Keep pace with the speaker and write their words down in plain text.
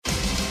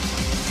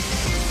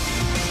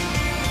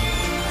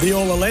The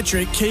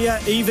all-electric Kia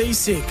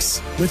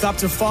EV6 with up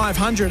to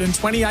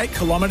 528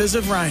 kilometres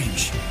of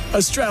range.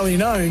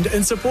 Australian-owned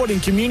and supporting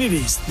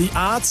communities, the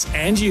arts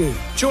and you.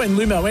 Join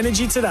Lumo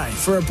Energy today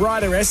for a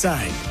brighter SA.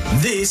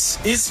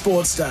 This is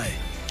Sports Day.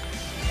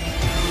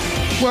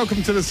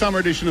 Welcome to the summer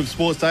edition of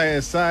Sports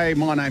Day SA.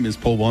 My name is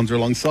Paul Bonser.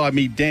 Alongside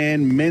me,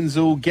 Dan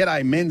Menzel.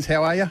 G'day, Menz.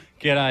 How are you?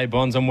 G'day,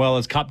 Bonds. I'm well.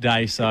 It's Cup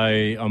Day, so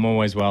I'm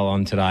always well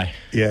on today.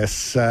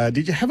 Yes.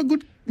 Did you have a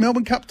good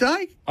Melbourne Cup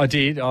day? I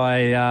did.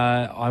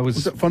 I was...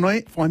 Was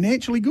it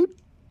financially good?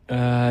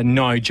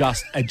 No,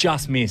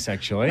 just miss,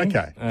 actually.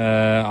 Okay.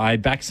 I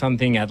backed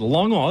something at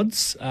long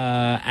odds,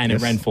 and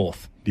Yes. it ran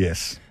fourth.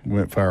 Yes,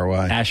 went far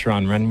away. Ash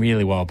Run ran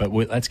really well, but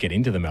let's get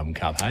into the Melbourne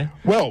Cup, hey?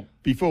 Well,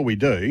 before we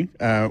do,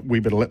 we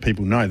better let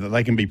people know that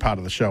they can be part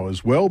of the show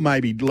as well.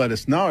 Maybe let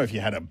us know if you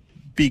had a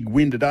big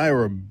win today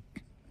or a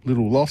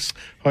little loss,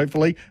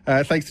 hopefully.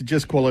 Thanks to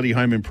Just Quality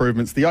Home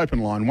Improvements. The open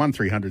line,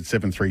 1300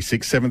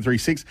 736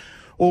 736,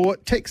 or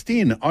text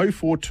in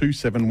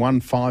 0427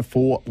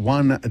 154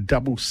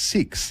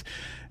 166.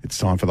 It's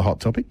time for the hot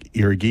topic,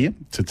 Irrigear.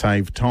 To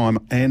save time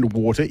and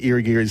water,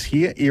 Irrigear is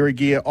here.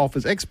 Irrigear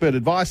offers expert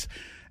advice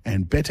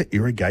and better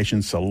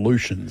irrigation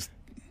solutions.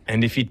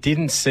 And if you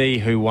didn't see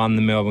who won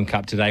the Melbourne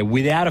Cup today,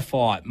 without a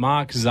fight,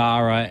 Mark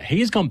Zahra, he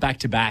has gone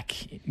back-to-back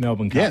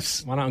Melbourne Cups.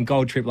 Yes. Won on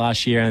Gold Trip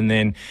last year and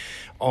then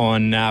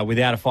on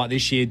Without a Fight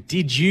this year.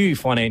 Did you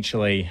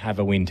financially have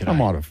a win today? I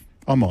might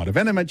have.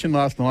 And I mentioned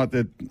last night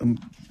that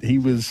he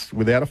was,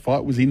 without a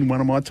fight, was in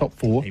one of my top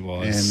four. He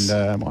was.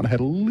 And might have had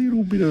a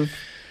little bit of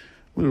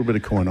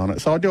coin on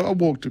it. So I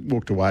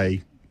walked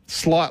away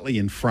slightly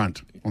in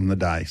front on the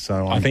day.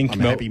 So I'm a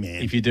happy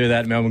man. If you do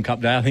that Melbourne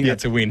Cup Day, I think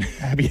that's a win.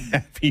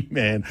 Happy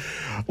man.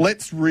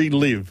 Let's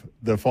relive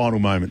the final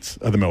moments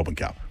of the Melbourne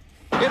Cup.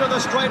 Into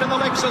the straight in the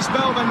Lexus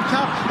Melbourne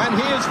Cup, and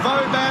here's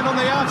Vauban on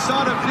the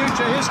outside of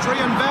Future History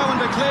and Vow and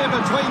Declare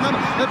between them.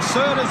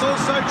 Absurd is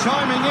also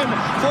chiming in.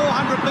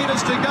 400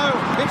 metres to go.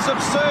 It's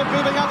Absurd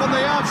moving up on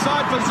the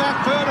outside for Zach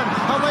Purden.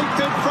 A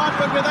length in front,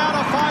 but Without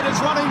a Fight is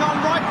running on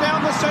right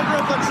down the centre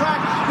of the track.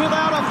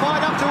 Without a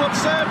Fight up to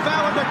Absurd,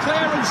 Vow and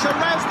Declare, and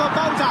Shiraz the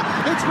bolter.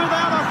 It's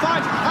Without a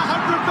Fight.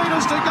 100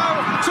 metres to go.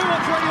 2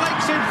 or 3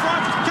 lengths in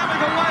front,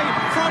 coming away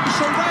from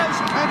Shiraz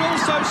and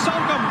also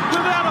Sulcombe.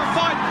 Without a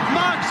Fight,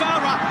 Mark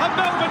Zahra, a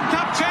Melbourne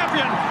Cup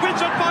champion,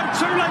 wins it by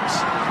 2 lengths.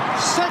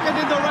 Second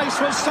in the race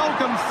was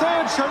Sulcombe,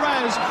 third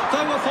Shiraz.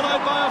 They were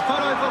followed by a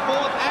photo for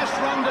fourth. Ash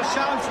Run to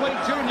Sharon Sweet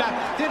Jr.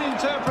 did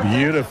interpret.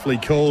 Beautifully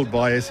called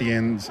by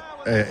SEN's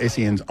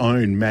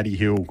own Matty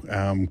Hill.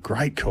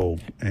 Great call.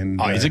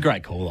 And He's a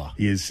great caller.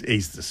 He's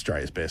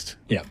Australia's best.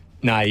 Yeah.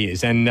 No, he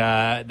is. And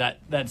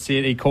that's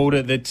it. He called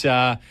it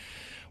that...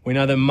 we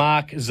know that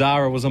Mark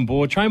Zahra was on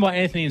board, trained by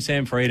Anthony and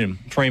Sam Freeman.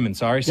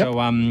 Sorry. Yep.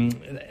 So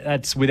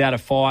that's Without a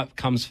Fight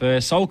comes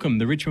first. Sulcombe,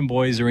 the Richmond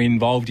boys are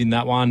involved in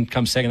that one,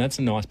 comes second. That's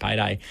a nice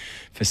payday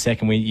for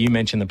second. You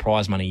mentioned the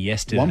prize money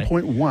yesterday.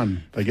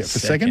 1.1 they get for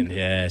second.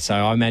 Yeah. So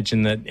I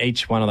imagine that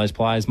each one of those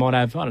players might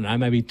have, I don't know,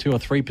 maybe 2 or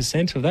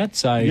 3% of that.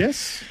 So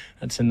yes.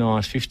 That's a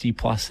nice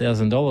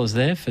 $50,000+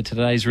 there for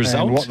today's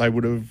result. And what they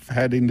would have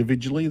had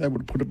individually, they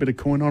would have put a bit of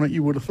coin on it,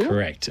 you would have thought.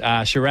 Correct.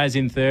 Shiraz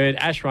in third.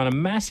 Ash Run, a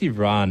massive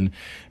run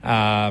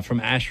from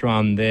Ash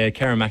Run there.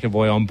 Karen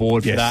McAvoy on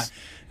board for that.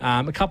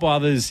 A couple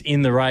others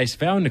in the race.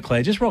 Vow and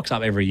Declare just rocks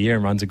up every year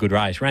and runs a good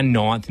race. Ran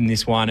 9th in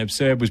this one.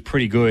 Absurd was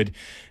pretty good.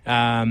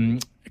 A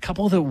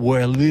couple that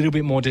were a little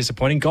bit more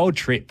disappointing. Gold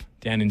Trip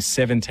down in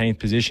 17th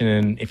position.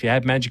 And if you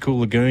had Magical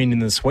Lagoon in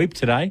the sweep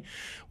today,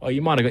 well,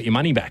 you might have got your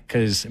money back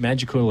because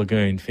Magical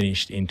Lagoon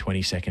finished in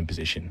 22nd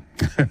position.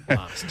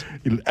 Last.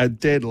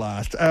 Dead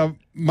last.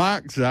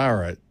 Mark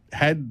Zahra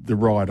had the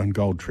ride on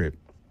Gold Trip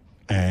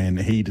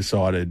and he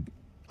decided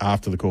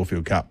after the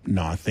Caulfield Cup,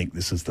 no, I think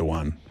this is the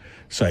one.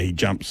 So he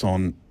jumps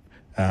on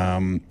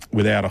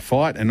Without a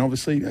Fight, and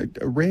obviously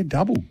a rare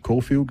double.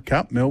 Caulfield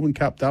Cup, Melbourne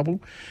Cup double.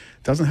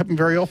 Doesn't happen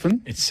very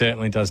often. It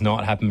certainly does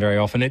not happen very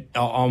often.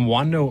 I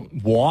wonder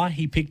why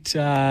he picked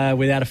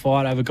Without a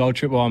Fight over Gold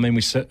Trip. Well, I mean,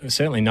 we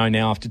certainly know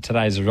now after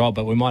today's result,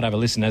 but we might have a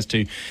listen as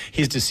to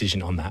his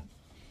decision on that.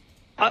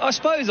 I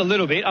suppose a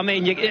little bit. I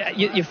mean,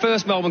 your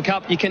first Melbourne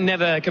Cup, you can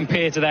never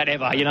compare to that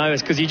ever, you know,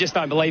 because you just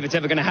don't believe it's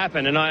ever going to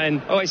happen. And I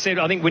always said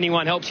I think winning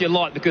one helps you a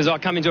lot, because I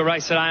come into a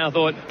race today and I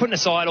thought, putting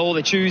aside all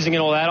the choosing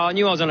and all that, I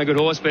knew I was on a good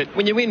horse. But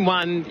when you win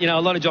one, you know,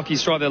 a lot of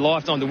jockeys strive their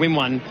lifetime to win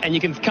one, and you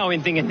can go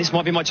in thinking, this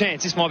might be my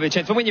chance, this might be a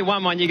chance. But when you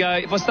won one, you go,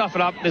 if I stuff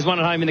it up, there's one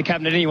at home in the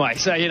cabinet anyway.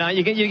 So, you know,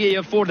 you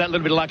afford that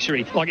little bit of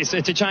luxury. Like I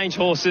said, to change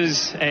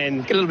horses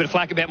and get a little bit of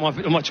flack about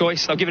my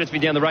choice. I'll give it to me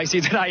down the race here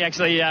today,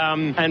 actually,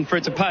 and for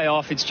it to pay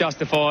off, it's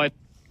justified.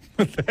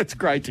 That's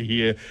great to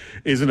hear,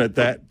 isn't it?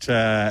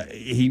 That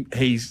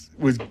he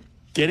was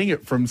getting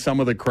it from some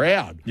of the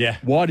crowd. Yeah.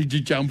 Why did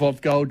you jump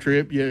off Gold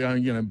Trip? You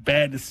know,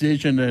 bad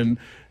decision. And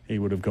he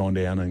would have gone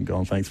down and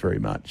gone, thanks very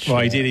much. Well,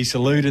 he did. He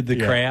saluted the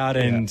crowd,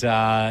 and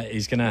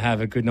he's going to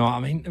have a good night. I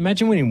mean,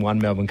 imagine winning one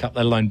Melbourne Cup,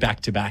 let alone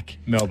back-to-back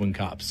Melbourne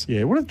Cups.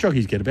 Yeah, what do the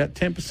jockeys get? About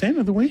 10%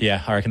 of the win?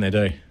 Yeah, I reckon they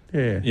do.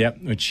 Yeah.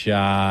 Yep, which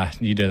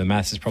you do the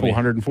maths, is probably 440K.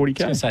 I was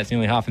going to say it's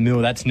nearly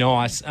 $500,000. That's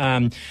nice.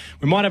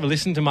 We might have a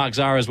listen to Mark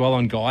Zahra as well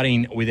on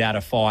guiding without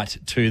a fight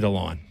to the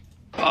line.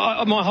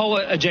 My whole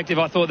objective,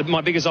 I thought that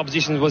my biggest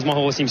opposition was my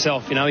horse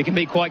himself. You know, he can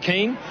be quite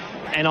keen,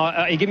 and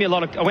he gave me a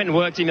lot of. I went and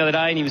worked him the other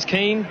day, and he was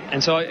keen,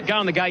 and so going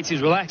on the gates, he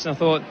was relaxed, and I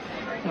thought,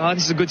 oh,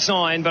 this is a good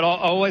sign. But I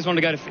always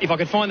wanted to go to. If I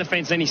could find the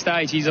fence at any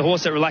stage, he's a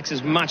horse that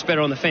relaxes much better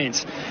on the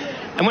fence.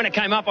 And when it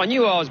came up, I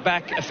knew I was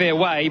back a fair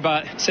way,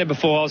 but said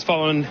before, I was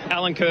following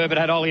Alan Kerr, but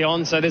had Ollie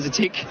on, so there's a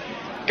tick.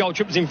 Gold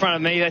Trip was in front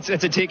of me, that's a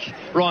tick.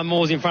 Ryan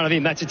Moore's in front of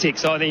him, that's a tick.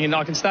 So I think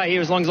I can stay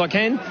here as long as I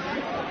can.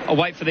 I'll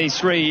wait for these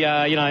three,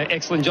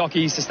 excellent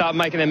jockeys to start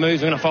making their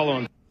moves. We're going to follow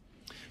them.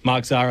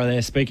 Mark Zahra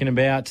there speaking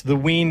about the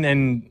win,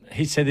 and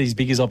he said his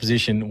biggest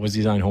opposition was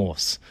his own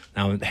horse.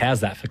 Now,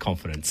 how's that for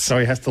confidence? So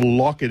he has to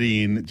lock it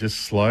in,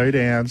 just slow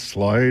down,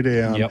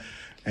 Yep.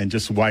 and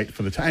just wait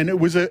for the time. And it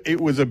was a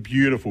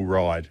beautiful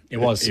ride. It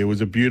was. It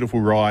was a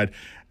beautiful ride.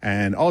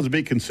 And I was a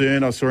bit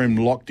concerned. I saw him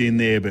locked in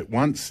there, but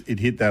once it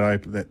hit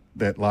that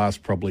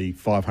last probably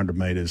 500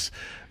 metres,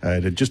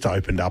 it just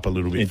opened up a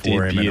little bit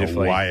for him, and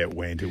away it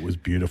went. It was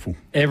beautiful.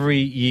 Every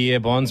year,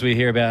 Bonds, we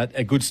hear about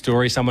a good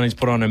story, someone who's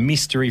put on a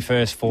mystery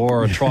first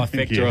four or a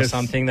trifecta or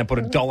something. They put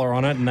 $1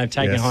 on it and they've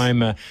taken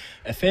home a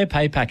fair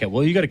pay packet.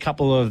 Well, you got a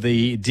couple of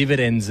the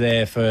dividends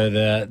there for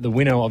the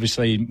winner,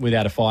 obviously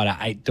without a fight, at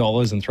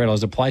 $8 and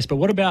 $3 a place. But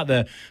what about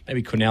the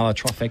maybe Quinella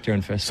trifecta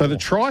and first? So the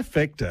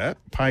trifecta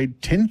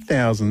paid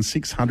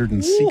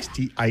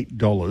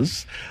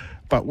 $10,668.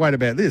 But what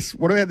about this?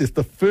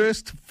 The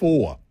first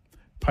four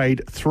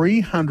paid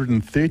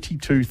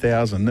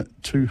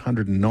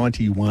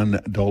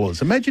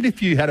 $332,291. Imagine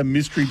if you had a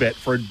mystery bet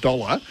for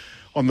 $1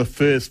 on the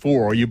first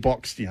four, or you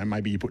boxed,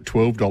 maybe you put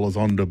 $12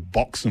 on to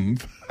box them,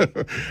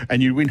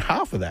 and you win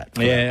half of that.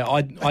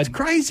 That's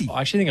crazy.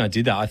 I actually think I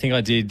did that. I think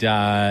I did.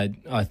 I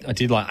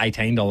did like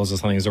 $18 or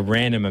something as a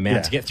random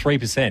amount to get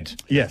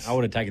 3%. Yes, I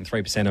would have taken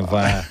 3% of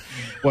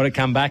what it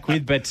come back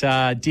with, but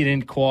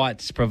didn't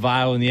quite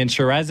prevail in the end.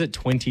 Shiraz at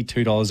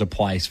 $22 a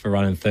place for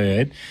running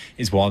third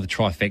is why the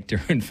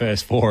trifecta in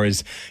first four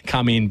has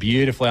come in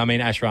beautifully. I mean,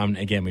 Ashram,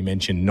 again, we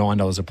mentioned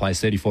 $9 a place,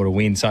 34 to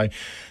win. So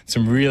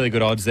some really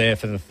good odds there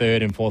for the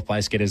third and fourth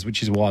place getters,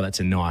 which is why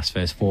that's a nice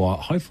first four.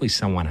 Hopefully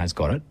someone has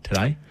got it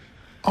today.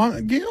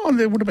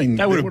 There would have been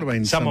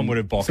someone would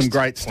have boxed some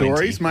great 20,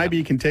 stories. Maybe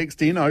you can text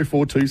in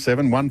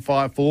 0427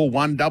 154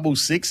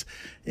 166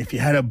 if you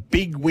had a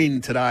big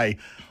win today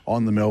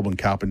on the Melbourne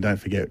Cup. And don't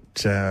forget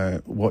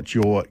what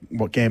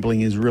gambling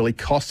is really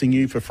costing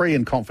you. For free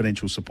and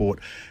confidential support,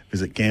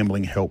 visit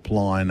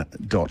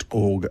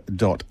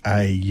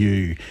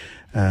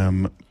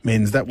gamblinghelpline.org.au.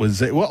 Men's, that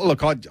was it. Well,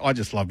 look, I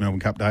just love Melbourne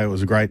Cup Day. It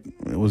was a great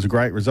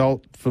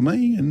result for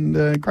me, and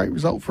a great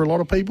result for a lot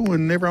of people,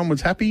 and everyone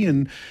was happy,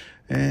 and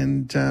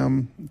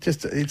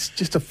it's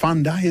just a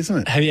fun day, isn't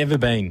it? Have you ever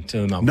been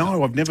to the Melbourne Cup?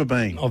 No, I've never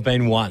been. I've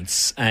been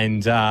once,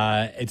 and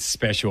it's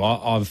special.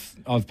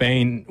 I've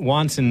been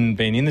once and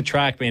been in the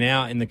track, been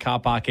out in the car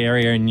park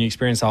area, and you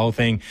experience the whole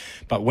thing.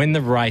 But when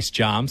the race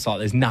jumps,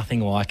 there's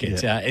nothing like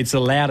it. Yeah. It's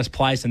the loudest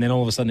place, and then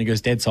all of a sudden it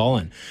goes dead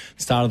silent.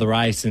 Start of the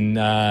race, and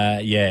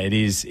it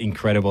is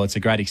incredible. It's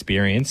a great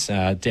experience.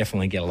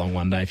 Definitely get along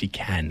one day if you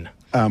can.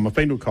 I've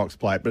been to a Cox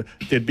Plate, but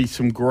there'd be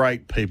some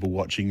great people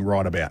watching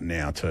right about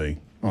now too.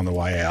 On the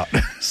way out.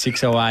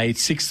 6:08,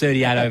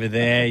 6:38 over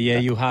there. Yeah,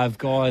 you'll have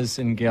guys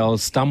and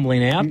girls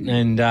stumbling out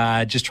and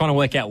just trying to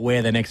work out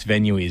where the next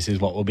venue is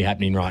what will be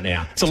happening right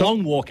now. It's a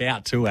long walk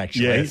out too,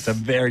 actually. Yes. It's a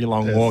very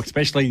long walk,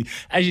 especially,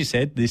 as you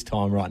said, this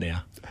time right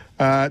now.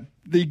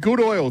 The good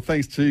oil,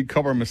 thanks to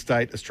Cobram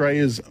Estate,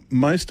 Australia's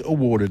most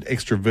awarded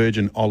extra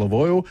virgin olive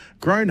oil,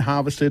 grown,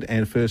 harvested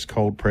and first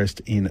cold pressed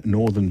in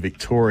northern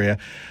Victoria.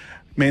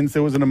 Men's,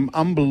 there was an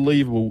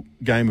unbelievable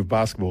game of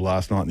basketball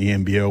last night in the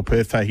NBL.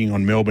 Perth taking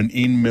on Melbourne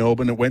in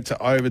Melbourne. It went to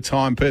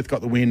overtime. Perth got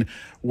the win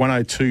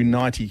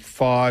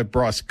 102-95.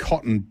 Bryce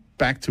Cotton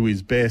back to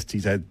his best.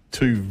 He's had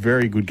two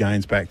very good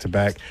games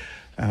back-to-back.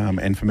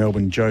 And for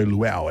Melbourne, Joe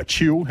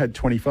Luau-Achil had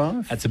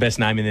 25. That's the best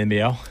name in the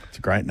NBL. It's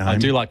a great name. I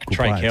do like Good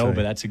Trey player Kell, too.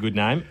 but that's a good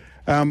name.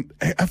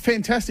 A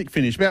fantastic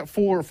finish. About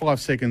 4 or 5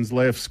 seconds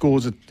left.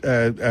 Scores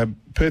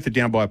Perth are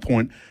down by a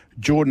point.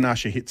 Jordan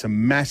Usher hits a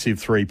massive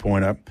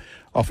three-pointer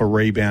off a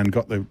rebound.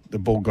 The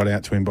ball got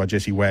out to him by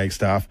Jesse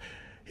Wagstaff.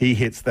 He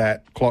hits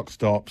that. Clock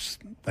stops.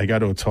 They go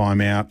to a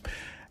timeout.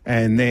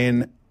 And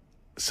then,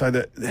 so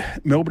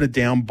that Melbourne are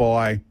down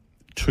by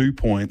 2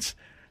 points.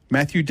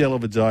 Matthew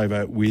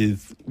Dellavedova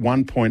with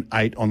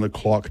 1.8 on the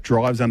clock,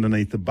 drives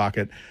underneath the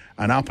bucket,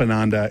 and up and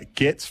under,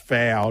 gets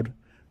fouled,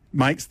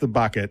 makes the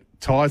bucket,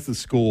 ties the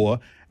score,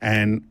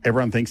 and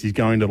everyone thinks he's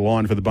going to the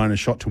line for the bonus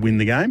shot to win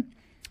the game.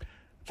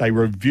 They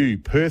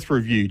Perth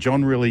review.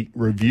 John really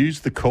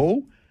reviews the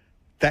call.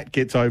 That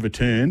gets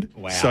overturned.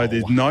 Wow. So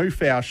there's no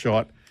foul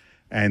shot,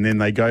 and then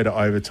they go to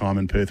overtime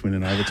and Perth win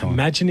in overtime.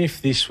 Imagine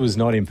if this was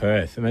not in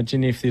Perth.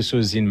 Imagine if this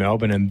was in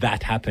Melbourne and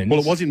that happened. Well,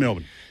 it was in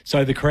Melbourne.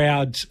 So the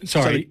crowd,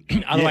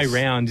 other way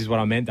round is what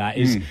I meant. That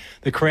is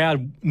the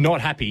crowd not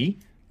happy,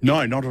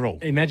 No, not at all.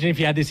 Imagine if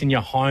you had this in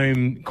your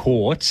home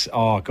court.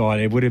 Oh, God,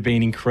 it would have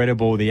been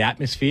incredible, the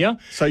atmosphere.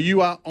 So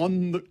you are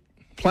on the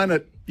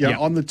planet,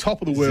 on the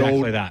top of the world.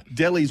 Exactly that.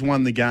 Delhi's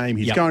won the game.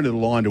 He's going to the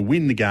line to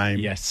win the game.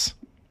 Yes.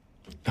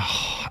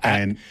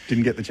 And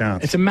didn't get the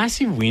chance. It's a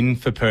massive win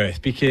for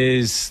Perth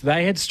because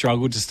they had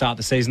struggled to start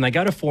the season. They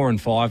go to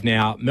 4-5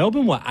 now.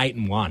 Melbourne were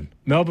 8-1.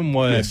 Melbourne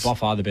were by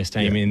far the best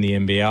team in the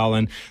NBL.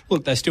 And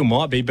look, they still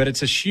might be, but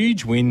it's a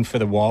huge win for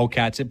the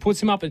Wildcats. It puts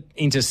them up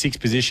into sixth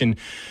position.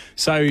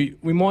 So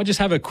we might just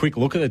have a quick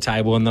look at the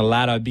table and the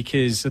ladder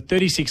because the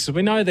 36ers,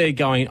 we know they're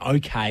going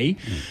okay,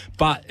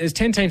 but there's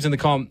 10 teams in the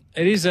comp.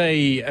 It is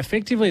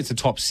effectively it's a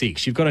top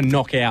six. You've got a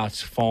knockout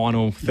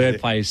final.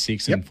 Third plays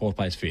sixth and fourth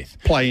plays fifth.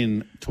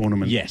 Play-in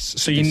tournament.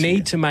 Yes. So you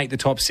need to make the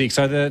top six.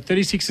 So the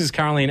 36ers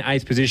currently in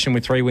eighth position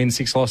with 3 wins,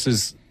 6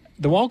 losses.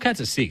 The Wildcats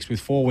are 6 with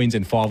 4 wins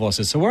and 5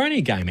 losses. So we're only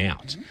a game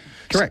out.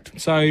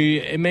 Correct. So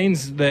it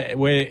means that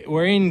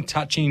we're in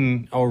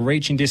touching or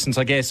reaching distance,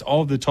 I guess,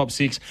 of the top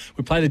 6.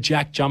 We play the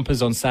Jack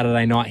Jumpers on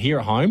Saturday night here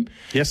at home.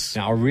 Yes.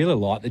 Now, I really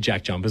like the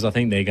Jack Jumpers. I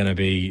think they're going to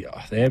be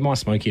they're my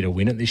smoky to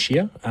win it this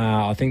year.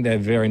 I think they're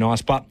very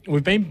nice, but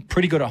we've been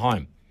pretty good at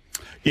home.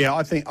 Yeah,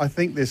 I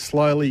think they're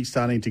slowly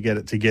starting to get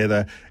it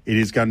together. It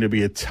is going to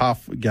be a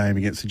tough game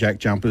against the Jack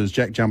Jumpers.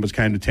 Jack Jumpers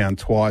came to town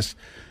twice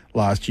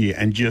last year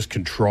and just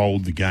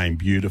controlled the game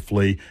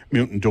beautifully.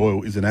 Milton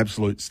Doyle is an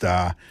absolute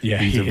star. Yeah,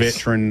 he's a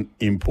veteran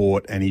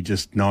import and he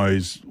just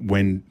knows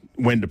when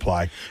to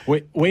play.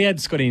 We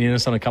had Scotty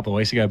Ninnis on a couple of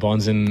weeks ago,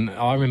 Bonds, and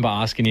I remember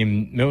asking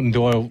him, Milton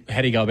Doyle,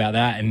 how do you go about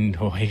that? And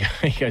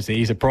he goes,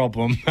 he's a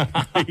problem.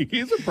 He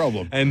is a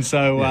problem. And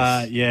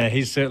so,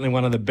 he's certainly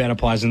one of the better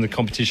players in the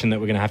competition that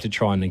we're going to have to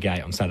try and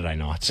negate on Saturday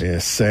night.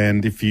 Yes,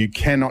 and if you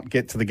cannot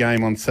get to the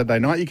game on Saturday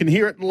night, you can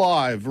hear it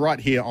live right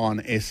here on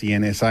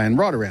SENSA and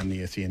right around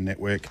the SEN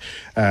network.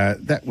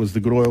 That was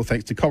the good oil,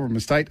 thanks to Cobram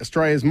Estate,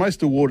 Australia's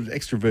most awarded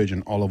extra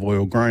virgin olive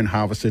oil, grown,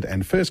 harvested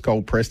and first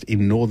cold pressed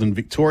in northern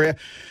Victoria.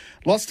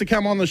 Lots to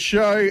come on the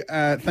show,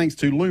 thanks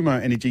to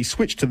Lumo Energy.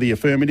 Switch to the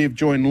affirmative.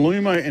 Join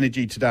Lumo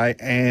Energy today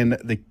and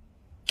the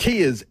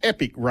Kia's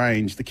Epic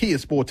range, the Kia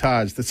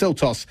Sportage, the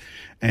Seltos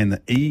and the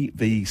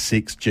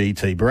EV6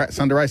 GT. BHARAT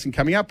SUNDERASAN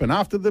coming up, and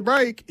after the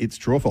break, it's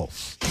True or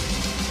False.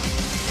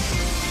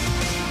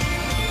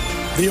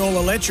 The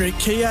all-electric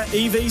Kia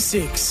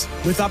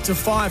EV6 with up to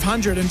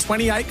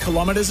 528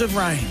 kilometres of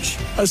range.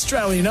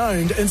 Australian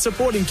owned and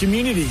supporting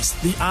communities,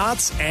 the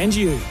arts and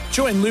you.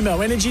 Join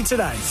Lumo Energy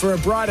today for a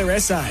brighter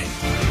SA.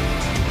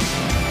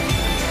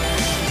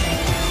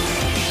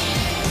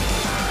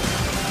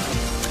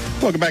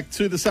 Welcome back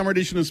to the summer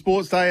edition of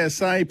Sports Day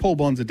SA. Paul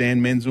Bonser,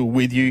 Dan Menzel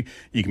with you.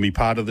 You can be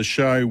part of the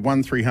show.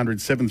 1300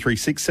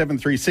 736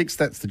 736.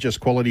 That's the Just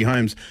Quality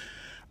Homes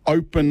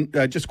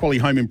Just Quality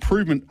Home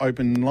Improvement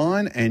open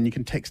line, and you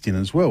can text in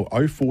as well.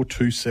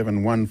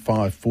 0427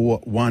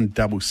 154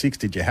 166.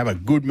 Did you have a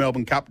good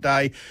Melbourne Cup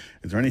day?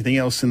 Is there anything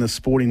else in the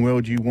sporting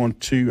world you want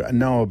to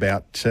know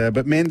about?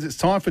 But men's, it's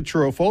time for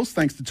True or False,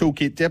 thanks to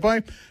Toolkit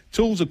Depot.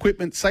 Tools,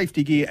 equipment,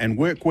 safety gear and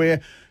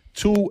workwear.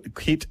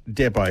 Toolkit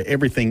Depot.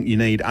 Everything you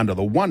need under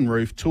the one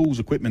roof. Tools,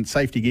 equipment,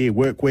 safety gear,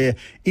 workwear,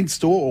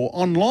 in-store or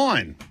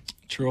online.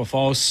 True or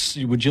false?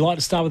 Would you like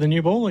to start with a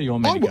new ball or you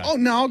want me to go?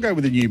 I'll go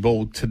with a new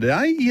ball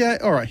today. Yeah,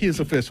 all right, here's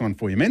the first one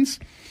for you, Menz.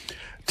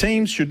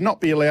 Teams should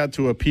not be allowed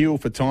to appeal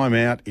for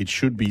timeout. It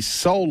should be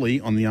solely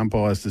on the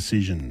umpire's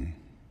decision.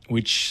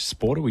 Which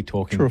sport are we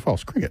talking? True or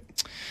false?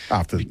 Cricket.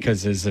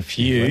 Because there's a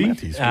few.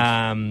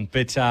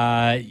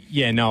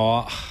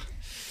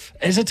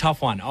 It's a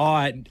tough one.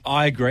 I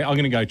agree. I'm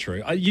going to go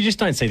true. You just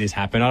don't see this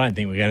happen. I don't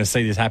think we're going to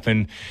see this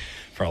happen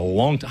for a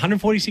long time.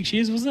 146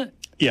 years, was it?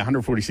 Yeah,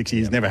 146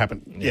 years, never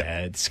happened.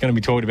 Yeah, it's going to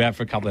be talked about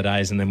for a couple of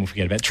days and then we'll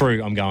forget about it.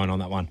 True, I'm going on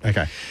that one.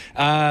 Okay.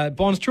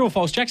 Bonds, true or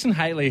false? Jackson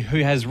Haley,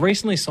 who has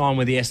recently signed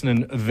with the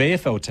Essendon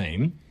VFL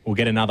team, will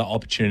get another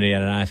opportunity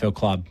at an AFL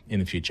club in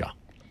the future.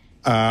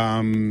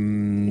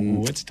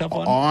 It's a tough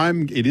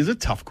one. It is a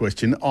tough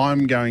question.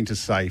 I'm going to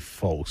say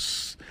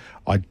false.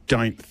 I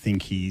don't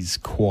think he's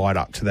quite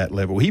up to that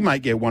level. He may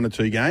get 1 or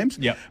 2 games,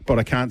 but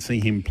I can't see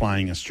him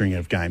playing a string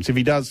of games. If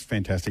he does,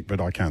 fantastic,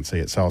 but I can't see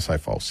it, so I'll say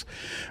false.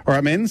 All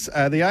right, Menz,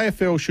 the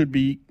AFL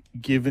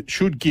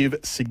should give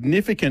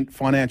significant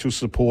financial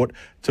support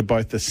to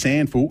both the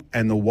Sandful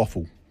and the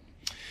Waffle.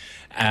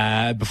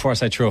 Before I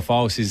say true or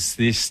false,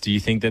 do you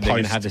think that they're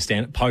going to have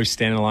the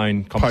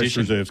post-standalone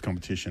competition? Post-reserves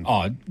competition.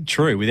 Oh,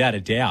 true, without a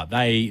doubt.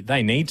 They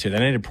need to. They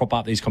need to prop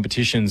up these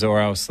competitions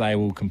or else they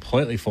will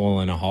completely fall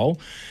in a hole.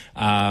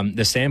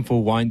 The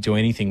Sandful won't do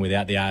anything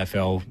without the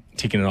AFL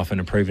ticking it off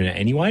and approving it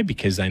anyway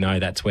because they know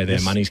that's where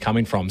their money's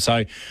coming from.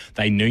 So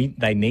they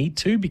need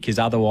to because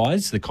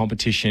otherwise the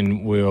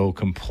competition will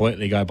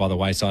completely go by the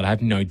wayside. I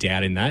have no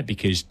doubt in that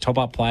because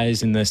top-up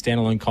players in the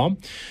standalone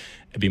comp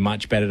it'd be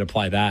much better to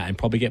play that and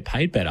probably get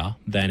paid better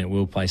than it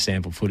will play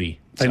sample footy.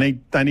 They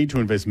need to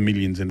invest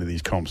millions into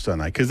these comps, don't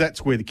they? Because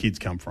that's where the kids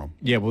come from.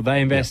 Yeah, well,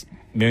 they invest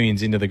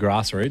millions into the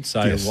grassroots,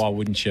 so why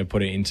wouldn't you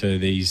put it into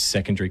these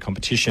secondary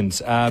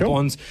competitions? Cool.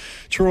 Bonds,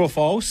 true or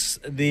false?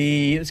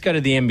 Let's go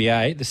to the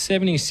NBA. The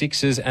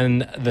 76ers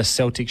and the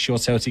Celtics, your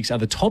Celtics, are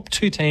the top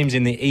two teams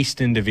in the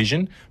Eastern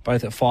Division,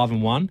 both at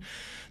 5-1.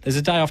 There's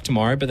a day off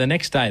tomorrow, but the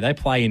next day they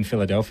play in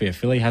Philadelphia.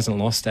 Philly hasn't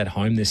lost at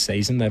home this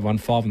season. They've won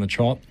 5 on the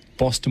trot.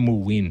 Boston will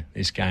win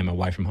this game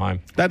away from home.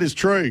 That is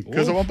true,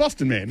 because I'm a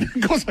Boston man.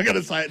 Of course I got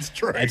to say it's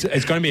true. It's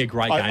going to be a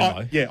great game,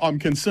 though. Yeah, I'm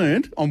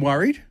concerned. I'm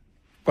worried.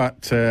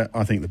 But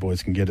I think the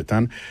boys can get it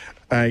done.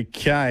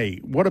 Okay,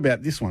 what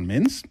about this one,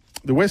 Menz?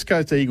 The West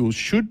Coast Eagles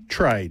should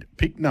trade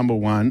pick number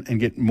 1 and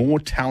get more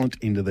talent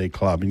into their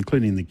club,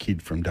 including the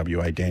kid from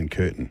WA, Dan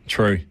Curtin.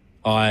 True.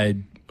 I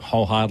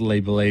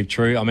wholeheartedly believe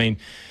true. I mean...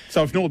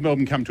 So if North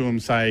Melbourne come to them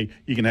and say,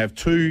 you can have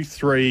 2,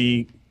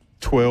 3,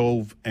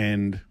 12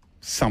 and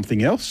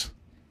something else?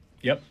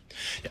 Yep.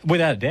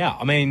 Without a doubt.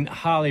 I mean,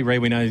 Harley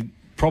Reid, we know,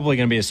 probably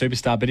going to be a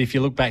superstar, but if you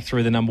look back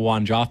through the number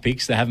 1 draft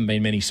picks, there haven't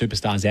been many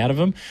superstars out of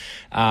them.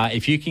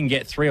 If you can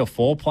get 3 or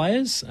 4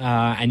 players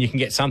and you can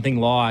get something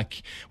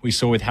like we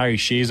saw with Harry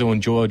Shearsall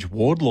and George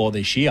Wardlaw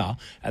this year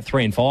at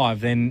 3 and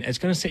 5, then it's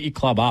going to set your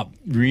club up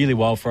really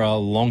well for a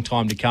long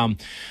time to come.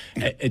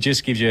 It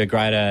just gives you a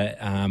greater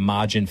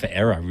margin for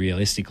error,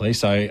 realistically.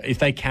 So if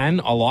they can,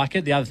 I like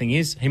it. The other thing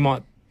is he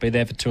might be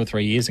there for 2 or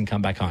 3 years and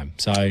come back home.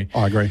 So I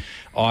agree.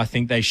 I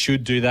think they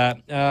should do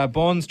that.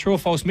 Bonds, true or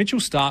false? Mitchell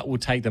Starc will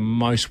take the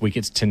most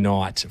wickets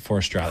tonight for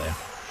Australia.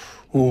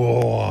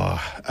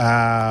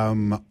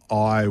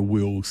 I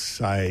will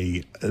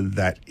say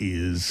that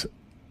is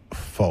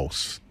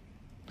false,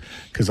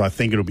 because I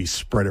think it'll be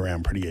spread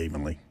around pretty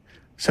evenly.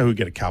 So he'll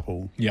get a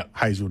couple. Yep.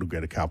 Hazelwood will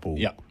get a couple.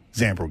 Yep.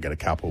 Zampa will get a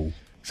couple.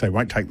 So he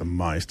won't take the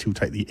most. He'll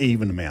take the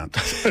even amount.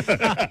 All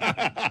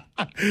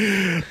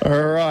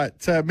right.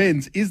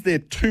 Menz, is there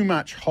too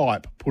much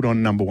hype put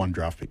on number 1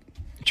 draft pick?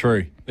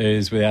 True.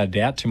 There's without a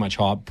doubt too much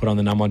hype put on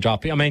the number 1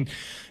 draft pick. I mean,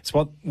 it's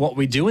what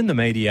we do in the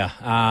media.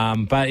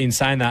 But in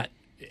saying that,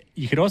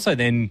 you could also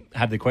then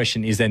have the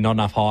question, is there not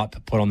enough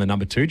hype put on the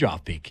number 2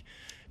 draft pick?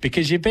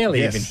 Because you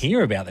barely even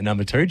hear about the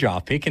number 2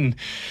 draft pick, and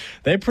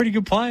they're pretty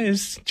good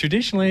players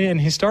traditionally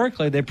and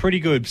historically. They're pretty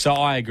good. So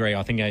I agree.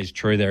 I think that is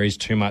true. There is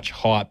too much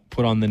hype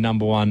put on the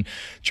number 1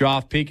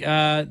 draft pick. The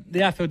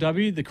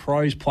AFLW, the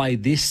Crows play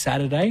this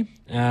Saturday.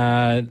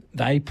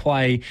 They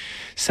play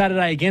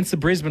Saturday against the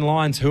Brisbane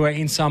Lions, who are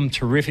in some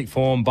terrific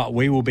form, but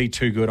we will be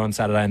too good on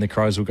Saturday and the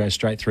Crows will go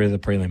straight through to the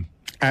prelim.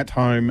 At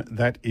home,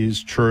 that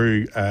is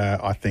true.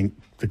 I think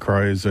the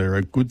Crows are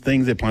a good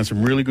thing. They're playing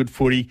some really good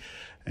footy.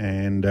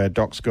 And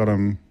Doc's got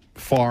them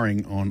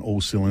firing on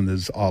all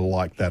cylinders. I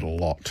like that a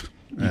lot.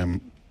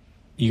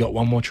 You got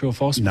one more true or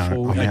false?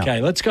 No,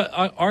 okay, let's go.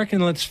 I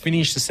reckon let's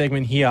finish the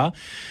segment here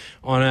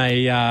on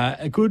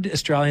a good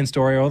Australian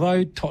story.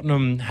 Although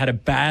Tottenham had a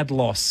bad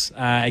loss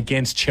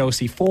against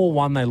Chelsea,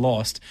 4-1 they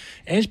lost.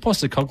 Ange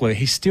Postecoglou,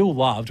 he's still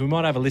loved. We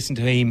might have a listen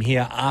to him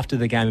here after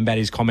the game about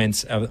his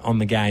comments on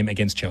the game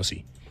against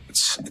Chelsea.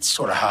 It's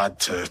sort of hard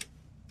to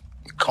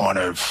kind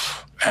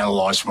of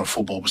analyse from a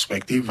football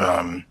perspective.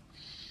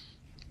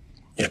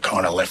 You're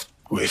kind of left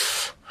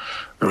with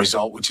the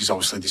result, which is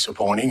obviously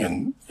disappointing,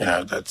 and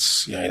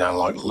that's you don't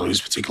like to lose,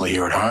 particularly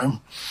here at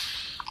home.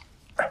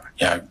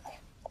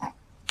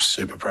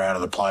 Super proud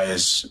of the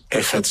players'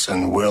 efforts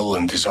and will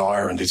and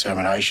desire and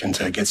determination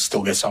to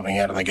still get something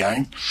out of the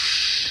game.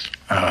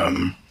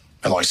 And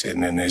like I said,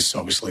 and then there's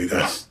obviously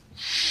the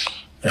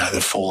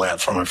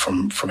fallout from it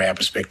from our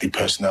perspective,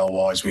 personnel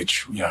wise,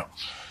 which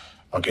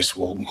I guess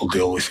we'll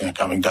deal with in the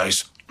coming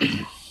days.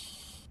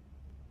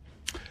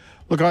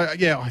 Look, I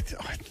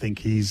think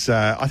he's.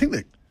 I think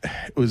that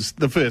it was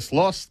the first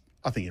loss.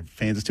 I think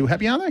fans are still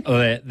happy, aren't they?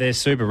 Oh, they're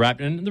super wrapped.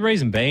 And the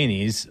reason being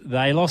is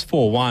they lost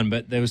 4-1,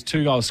 but there was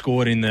 2 goals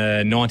scored in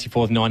the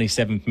 94th,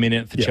 97th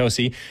minute for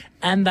Chelsea,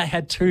 and they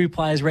had 2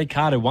 players red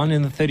carded, one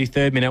in the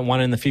 33rd minute,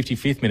 one in the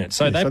 55th minute.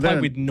 So they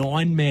played with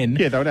 9 men.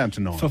 Yeah, they were down to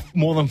 9 for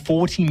more than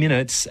 40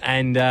 minutes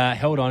and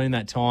held on in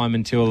that time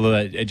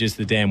until just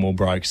the damn wall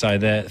broke. So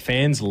the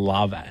fans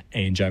love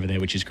Ange over there,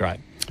 which is great.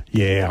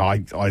 Yeah,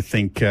 I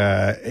think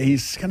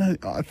he's going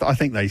to... I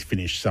think they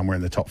finish somewhere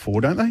in the top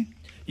 4, don't they?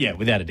 Yeah,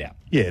 without a doubt.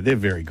 Yeah, they're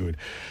very good.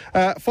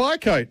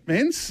 Firecoat,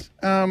 Menz.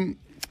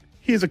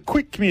 Here's a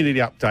quick community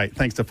update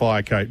thanks to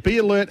Firecoat. Be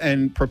alert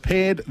and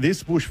prepared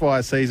this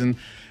bushfire season.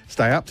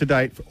 Stay up to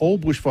date for all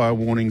bushfire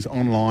warnings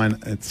online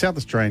at South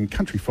Australian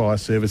Country Fire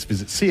Service.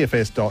 Visit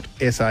cfs.sa.gov.au.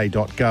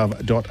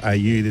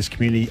 This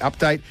community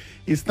update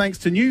is thanks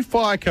to new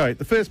Firecoat,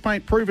 the first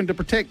paint proven to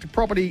protect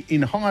property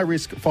in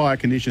high-risk fire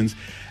conditions,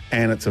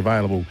 and it's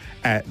available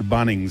at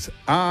Bunnings.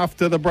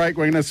 After the break,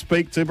 we're going to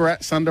speak to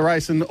BHARAT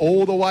Sunderesan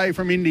all the way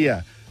from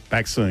India.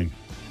 Back soon.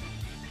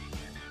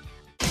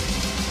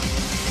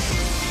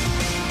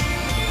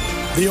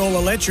 The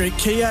all-electric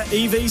Kia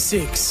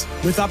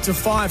EV6 with up to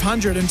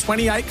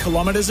 528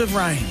 kilometres of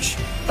range.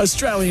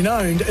 Australian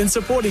owned and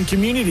supporting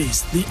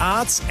communities, the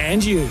arts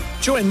and you.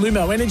 Join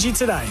Lumo Energy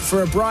today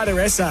for a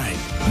brighter SA.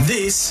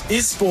 This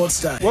is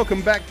Sports Day.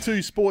 Welcome back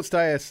to Sports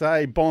Day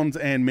SA. Bonds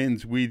and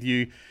Men's with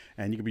you.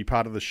 And you can be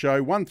part of the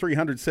show,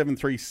 1300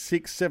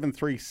 736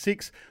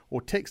 736,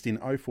 or text in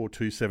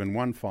 0427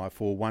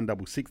 154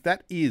 166.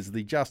 That is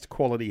the Just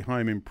Quality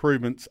Home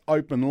Improvements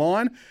open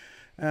line.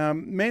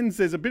 Men's,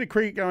 there's a bit of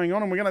cricket going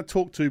on, and we're going to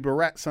talk to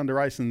BHARAT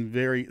Sunderesan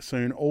very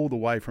soon, all the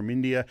way from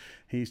India.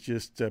 He's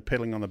just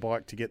pedalling on the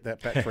bike to get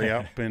that battery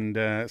up, and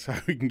so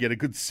we can get a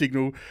good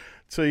signal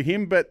to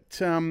him. But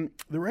the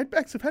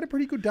Redbacks have had a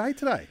pretty good day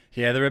today.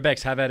 Yeah, the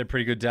Redbacks have had a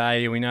pretty good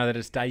day. We know that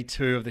it's day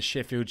 2 of the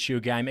Sheffield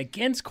Shield game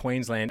against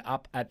Queensland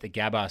up at the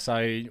Gabba.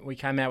 So we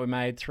came out, we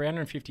made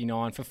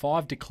 359 for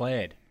 5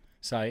 declared.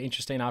 So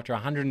interesting, after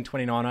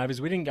 129 overs,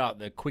 we didn't go up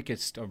the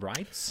quickest of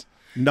rates.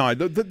 No,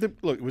 look,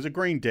 it was a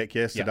green deck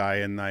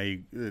yesterday, and they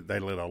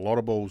let a lot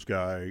of balls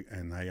go,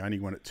 and they only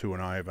went at 2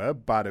 and over.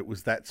 But it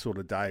was that sort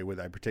of day where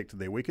they protected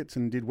their wickets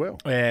and did well.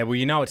 Yeah, well,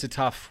 you know it's a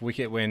tough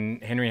wicket when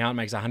Henry Hunt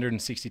makes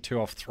 162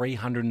 off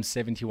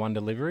 371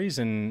 deliveries,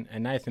 and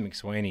Nathan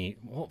McSweeney,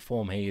 what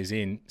form he is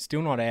in,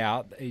 still not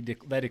out. They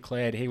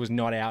declared he was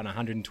not out in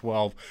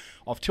 112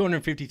 off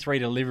 253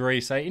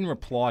 deliveries. So in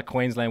reply,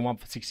 Queensland 1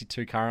 for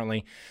 62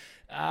 currently.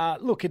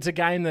 Look, it's a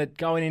game that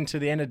going into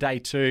the end of day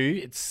 2,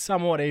 it's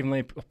somewhat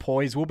evenly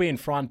poised. We'll be in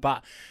front,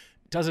 but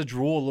does a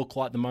draw look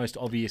like the most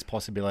obvious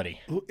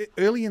possibility?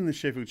 Early in the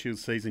Sheffield Shield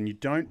season, you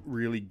don't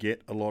really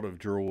get a lot of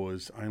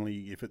draws,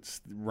 only if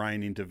it's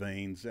rain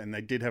intervenes, and they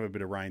did have a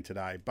bit of rain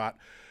today, but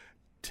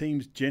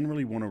teams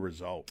generally want a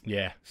result.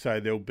 Yeah. So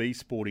there'll be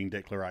sporting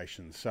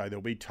declarations, so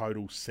there'll be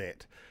total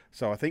set.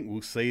 So I think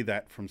we'll see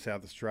that from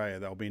South Australia.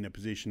 They'll be in a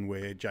position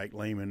where Jake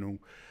Lehmann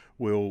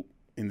will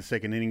in the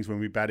second innings when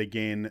we bat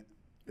again,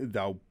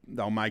 they'll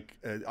make,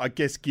 I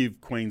guess,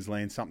 give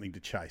Queensland something to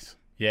chase.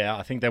 Yeah,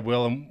 I think they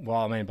will. And, well,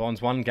 I mean,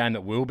 Bonds, one game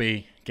that will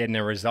be getting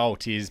a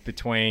result is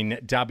between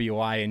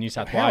WA and New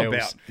South Wales. How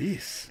about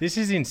this? This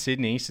is in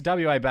Sydney. So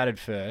WA batted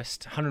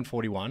first,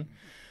 141.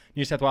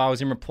 New South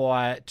Wales in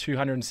reply,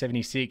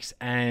 276.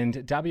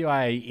 And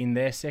WA in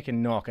their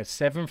second knock, a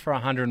 7 for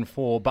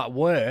 104, but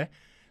were,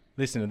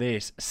 listen to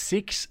this,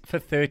 6 for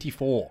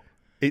 34.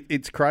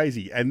 It's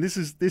crazy, and this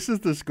is the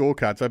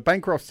scorecard. So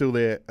Bancroft's still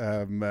there,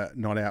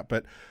 not out,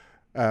 but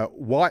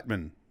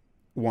Whiteman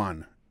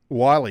 1,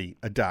 Wiley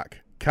a duck,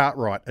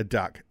 Cartwright a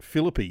duck,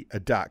 Philippi a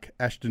duck,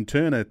 Ashton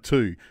Turner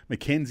 2,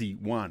 McKenzie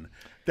 1.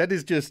 That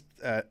is just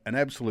an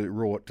absolute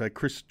rort.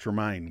 Chris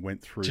Tremaine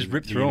went through. Just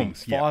ripped through them.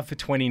 5 for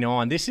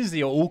 29. This is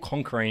the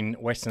all-conquering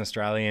Western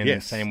Australian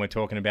team we're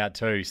talking about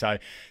too. So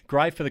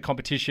great for the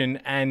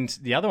competition. And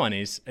the other one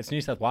is, it's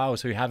New South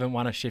Wales, who haven't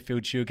won a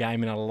Sheffield Shield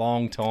game in a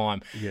long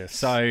time. Yes.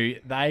 So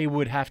they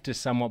would have to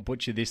somewhat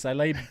butcher this. They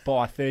lead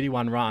by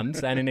 31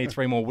 runs. They only need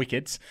 3 more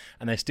wickets,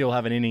 and they still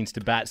have an innings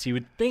to bat. So you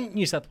would think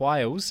New South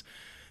Wales,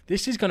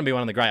 this is going to be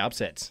one of the great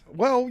upsets.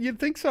 Well, you'd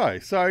think so.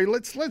 So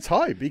let's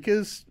hope,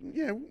 because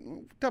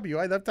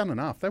WA, they've done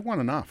enough. They've won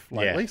enough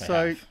lately.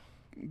 So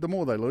the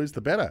more they lose,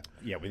 the better.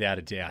 Yeah, without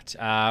a doubt.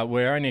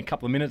 We're only a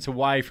couple of minutes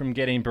away from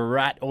getting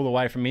BHARAT all the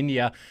way from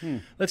India.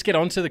 Let's get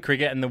on to the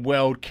cricket and the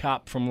World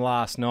Cup from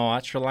last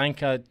night. Sri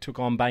Lanka took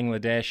on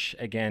Bangladesh.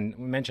 Again,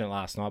 we mentioned it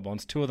last night,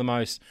 Bonds. 2 of the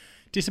most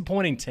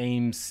disappointing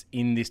teams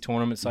in this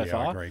tournament so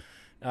far. I agree.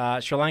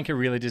 Sri Lanka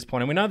really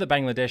disappointing. We know that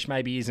Bangladesh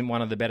maybe isn't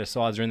one of the better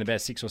sides, or in the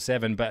best 6 or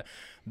 7, but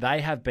they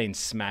have been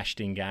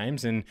smashed in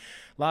games. And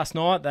last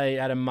night they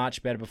had a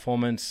much better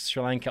performance.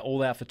 Sri Lanka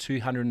all out for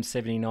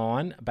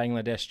 279.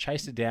 Bangladesh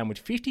chased it down with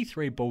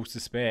 53 balls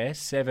to spare,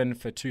 7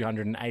 for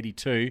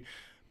 282.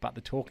 But the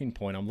talking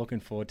point, I'm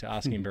looking forward to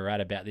asking BHARAT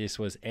about this,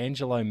 was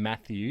Angelo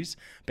Matthews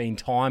being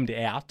timed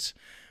out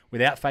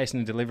without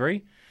facing a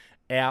delivery.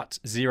 Out,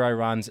 0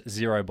 runs,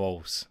 0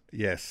 balls.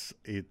 Yes,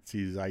 it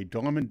is a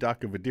diamond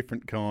duck of a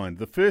different kind.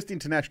 The first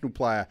international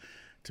player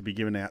to be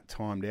given out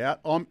timed out.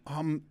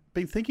 I'm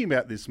been thinking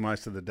about this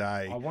most of the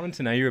day. I wanted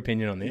to know your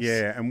opinion on this.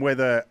 Yeah, and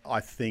whether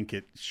I think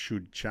it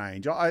should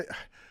change. I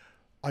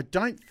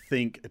don't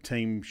think a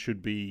team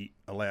should be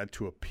allowed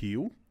to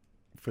appeal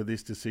for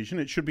this decision.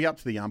 It should be up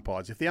to the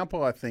umpires. If the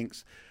umpire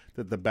thinks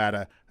that the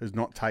batter has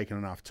not taken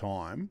enough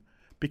time,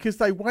 because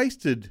they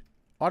wasted,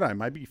 I don't know,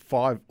 maybe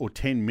 5 or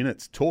 10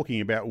 minutes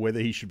talking about whether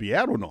he should be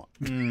out or not.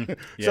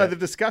 So the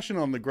discussion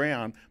on the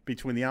ground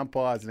between the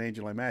umpires and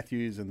Angelo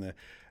Matthews and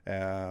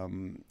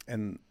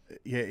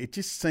it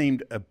just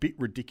seemed a bit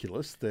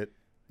ridiculous that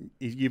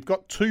you've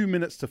got 2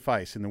 minutes to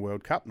face in the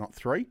World Cup, not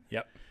 3.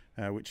 Yep.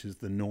 Which is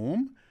the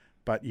norm.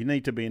 But you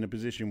need to be in a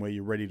position where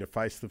you're ready to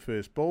face the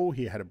first ball.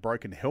 He had a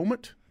broken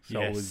helmet,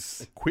 so it was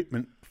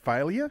equipment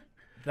failure.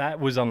 That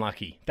was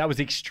unlucky. That was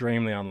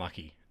extremely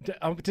unlucky.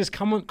 Does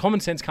common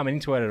sense come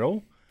into it at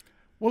all?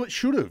 Well, it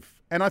should have.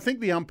 And I think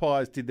the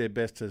umpires did their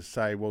best to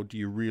say, well, do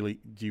you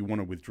want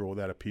to withdraw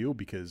that appeal?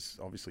 Because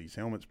obviously his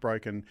helmet's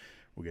broken.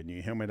 we'll get a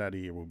new helmet out of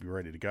here, we'll be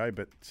ready to go.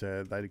 But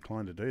they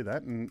declined to do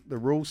that. And the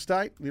rules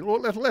state,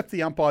 left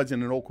the umpires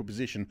in an awkward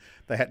position.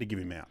 They had to give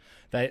him out.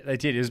 They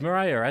did. It was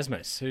Murray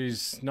Erasmus,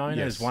 who's known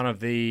as one of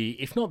the,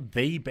 if not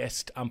the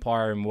best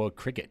umpire in world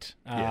cricket.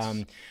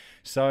 Yes.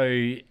 So,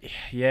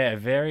 yeah, a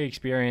very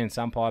experienced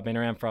umpire, been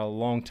around for a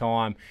long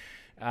time.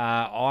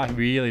 I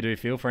really do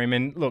feel for him.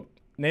 And look,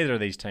 neither of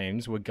these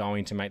teams were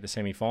going to make the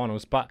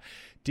semi-finals, but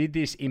did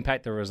this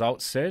impact the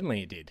results?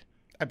 Certainly it did.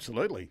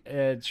 Absolutely.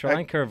 Sri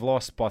Lanka have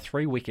lost by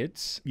 3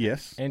 wickets.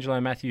 Yes. Angelo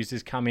Matthews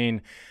has come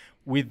in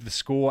with the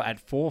score at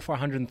 4 for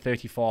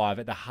 135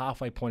 at the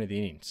halfway point of the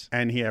innings.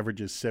 And he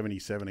averages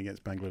 77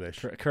 against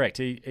Bangladesh. Correct.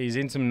 He's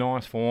in some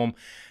nice form.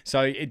 So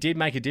it did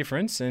make a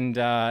difference, and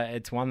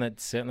it's one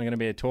that's certainly going to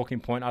be a talking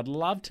point. I'd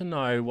love to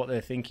know what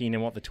they're thinking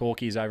and what the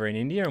talk is over in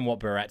India and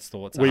what Bharat's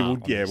thoughts are. We'll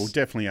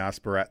definitely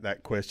ask Bharat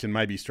that question,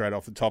 maybe straight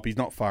off the top. He's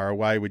not far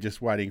away. We're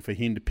just waiting for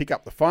him to pick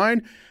up the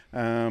phone.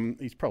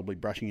 He's probably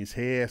brushing his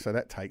hair, so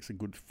that takes a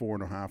good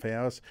 4.5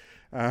 hours.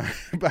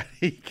 But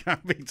he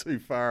can't be too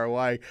far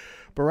away.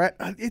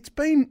 Bharat, it's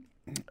been...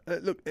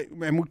 look,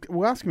 and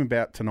we'll ask him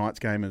about tonight's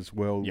game as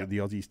well, with the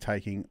Aussies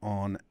taking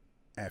on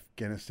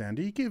Afghanistan.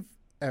 Do you give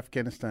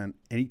Afghanistan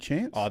any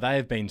chance? Oh, they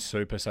have been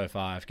super so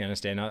far,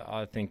 Afghanistan.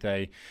 I think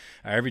they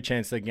are every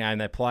chance of the game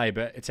they play,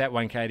 but it's at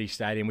Wankhede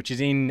Stadium, which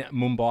is in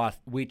Mumbai,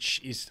 which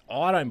is,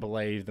 I don't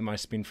believe, the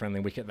most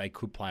spin-friendly wicket they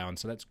could play on.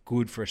 So that's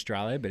good for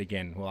Australia, but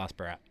again, we'll ask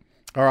Bharat.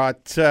 All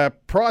right,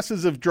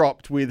 prices have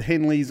dropped with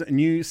Henley's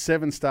new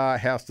 7-star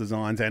house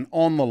designs, and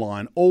on the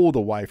line, all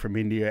the way from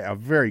India, our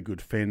very good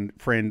friend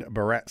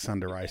Bharat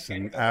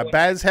Sunderesan.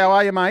 Baz, how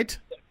are you, mate?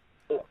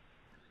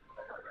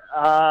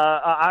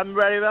 I'm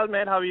very well,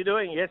 mate. How are you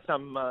doing? Yes,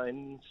 I'm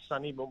in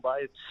sunny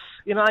Mumbai.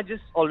 I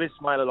just always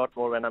smile a lot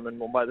more when I'm in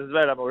Mumbai. This is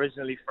where I'm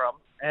originally from.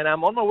 And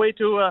I'm on my way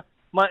to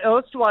my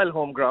erstwhile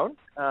home ground,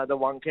 the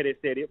Wankhede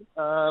Stadium,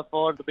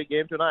 for the big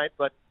game tonight.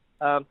 But,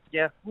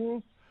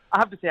 I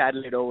have to say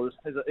Adelaide Oval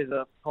is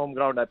a home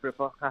ground I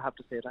prefer. I have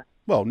to say that.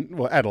 Well,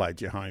 Adelaide's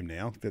your home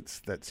now.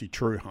 That's your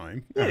true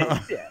home.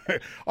 Yeah.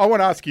 I want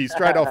to ask you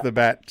straight off the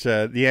bat,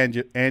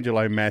 the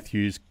Angelo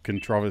Matthews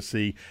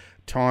controversy,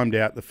 timed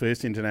out, the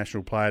first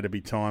international player to be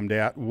timed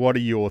out. What are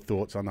your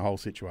thoughts on the whole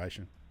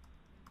situation?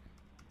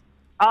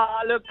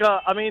 Look,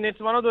 it's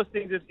one of those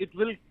things. It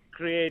will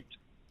create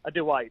a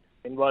divide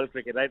in world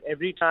cricket, right?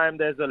 Every time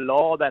there's a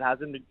law that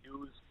hasn't been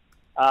used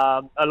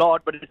a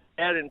lot, but it's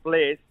there in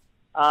place,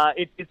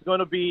 it's going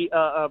to be,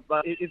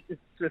 it's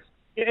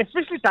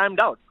especially timed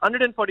out.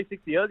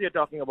 146 years you're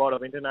talking about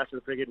of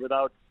international cricket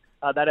without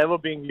that ever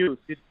being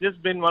used. It's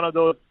just been one of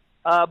those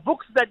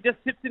books that just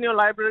sits in your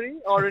library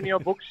or in your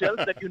bookshelf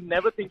that you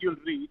never think you'll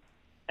read.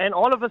 And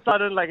all of a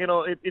sudden,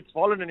 it's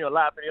fallen in your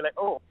lap and you're like,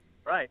 oh,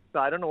 right. So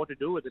I don't know what to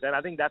do with it. And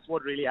I think that's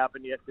what really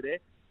happened yesterday.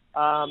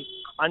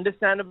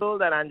 Understandable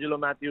that Angelo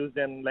Matthews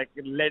then let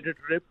it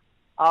rip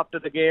after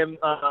the game.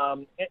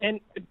 And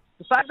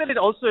the fact that it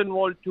also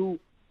involved 2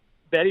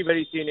 very,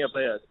 very senior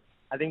players,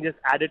 I think just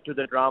added to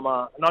the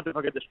drama. Not to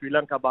forget the Sri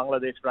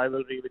Lanka-Bangladesh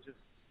rivalry, which is,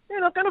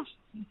 kind of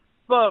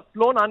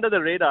flown under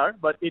the radar,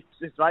 but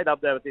it's right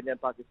up there with India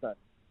and Pakistan.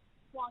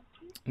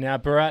 Now,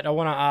 Bharat, I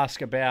want to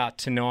ask about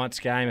tonight's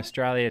game.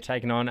 Australia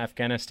taking on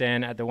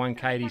Afghanistan at the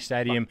Wankhede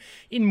Stadium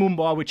in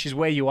Mumbai, which is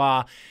where you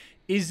are.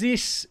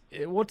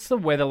 What's the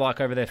weather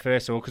like over there,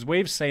 first of all? Because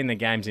we've seen the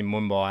games in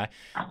Mumbai.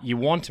 You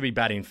want to be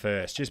batting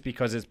first just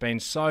because it's been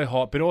so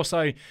hot, but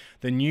also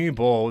the new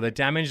ball, the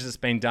damage that's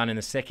been done in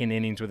the second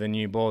innings with the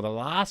new ball. The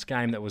last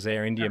game that was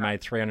there, India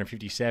made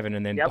 357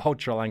 and then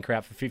bowled Sri Lanka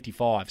out for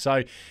 55.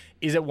 So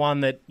is it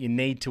one that you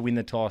need to win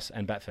the toss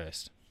and bat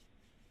first?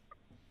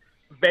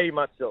 Very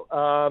much so.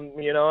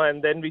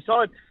 And then we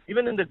saw it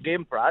even in the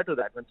game prior to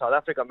that when South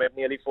Africa made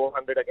nearly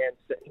 400 against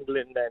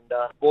England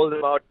and bowled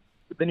them out.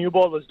 The new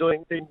ball was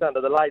doing things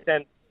under the lights,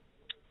 and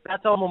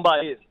that's how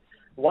Mumbai is.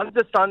 Once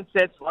the sun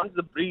sets, once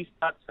the breeze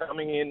starts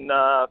coming in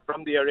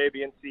from the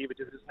Arabian Sea, which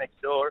is just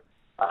next door,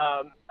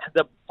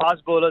 the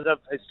fast bowlers have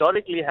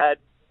historically had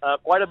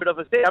quite a bit of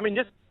a say.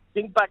 Just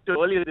think back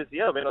to earlier this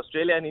year when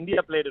Australia and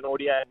India played in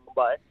ODI in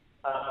Mumbai.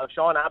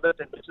 Sean Abbott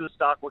and Mitchell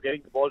Starc were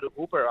getting the ball to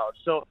Hooper out.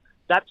 So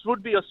that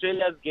would be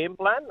Australia's game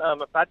plan.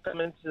 Pat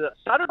Cummins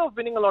started off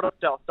winning a lot of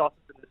tosses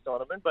in this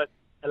tournament, but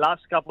the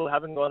last couple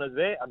haven't gone his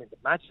way. The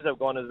matches have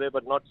gone his way,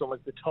 but not so much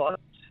the toss.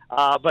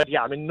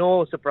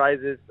 No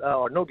surprises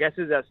or no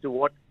guesses as to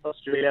what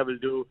Australia will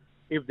do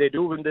if they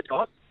do win the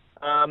toss.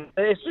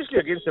 Especially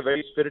against a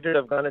very spirited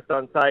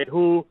Afghanistan side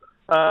who,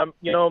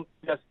 the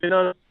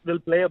spinners will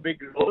play a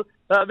big role,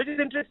 which is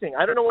interesting.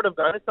 I don't know what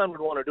Afghanistan would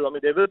want to do.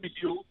 They will be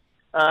due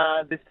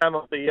this time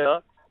of the year,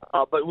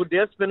 but would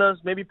their spinners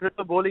maybe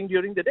prefer bowling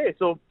during the day?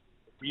 So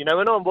you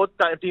never know. Both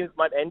teams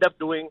might end up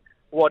doing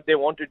what they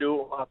want to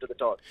do after the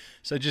toss.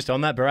 So just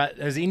on that, Bharat,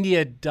 has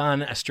India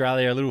done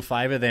Australia a little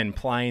favour then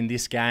playing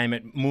this game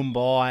at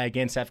Mumbai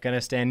against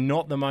Afghanistan?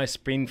 Not the most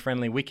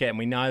spin-friendly wicket, and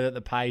we know that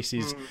the pace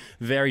is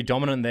very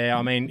dominant there.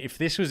 If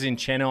this was in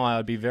Chennai,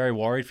 I'd be very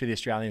worried for the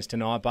Australians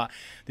tonight, but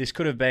this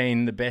could have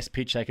been the best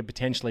pitch they could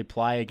potentially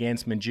play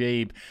against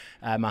Mujeeb,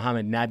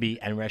 Mohammad Nabi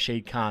and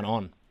Rashid Khan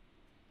on.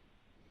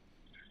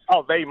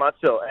 Oh, very much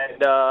so.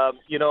 And,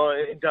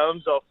 in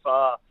terms of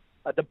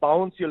the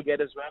bounce you'll get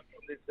as well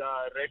from these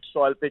red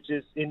soil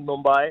pitches in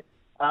Mumbai,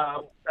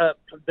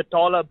 the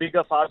taller,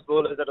 bigger fast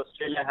bowlers that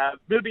Australia have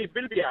will be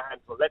a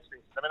handful, let's face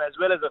it. I mean, as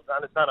well as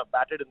Afghanistan have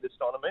batted in this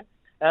tournament.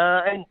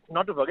 And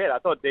not to forget, I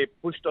thought they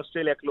pushed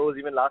Australia close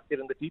even last year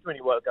in the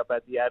T20 World Cup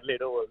at the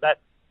Adelaide Oval. That's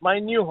my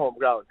new home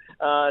ground.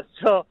 I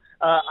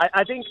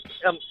think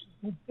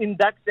in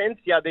that sense,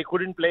 they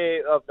couldn't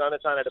play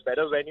Afghanistan at a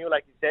better venue,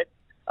 like you said,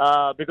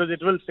 because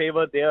it will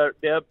favor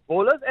their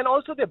bowlers and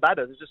also their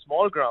batters. It's a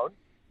small ground.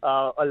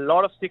 A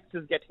lot of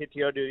sixes get hit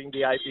here during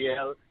the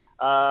IPL.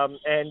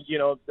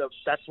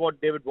 That's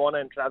what David Warner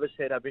and Travis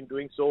Head have been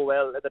doing so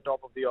well at the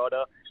top of the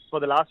order for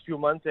the last few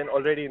months and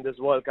already in this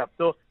World Cup.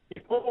 So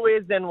in more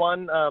ways than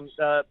one,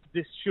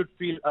 this should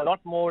feel a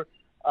lot more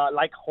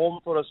like home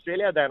for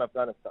Australia than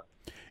Afghanistan.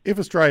 If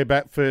Australia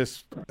bat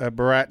first,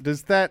 Bharat,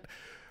 does that,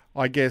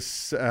 I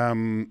guess,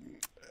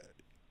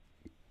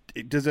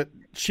 does it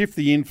shift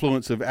the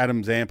influence of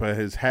Adam Zampa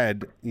has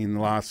had in the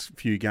last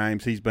few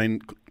games? He's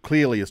been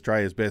clearly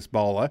Australia's best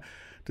bowler.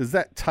 Does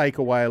that take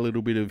away a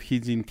little bit of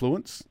his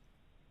influence?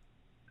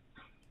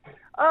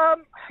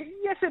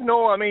 Yes and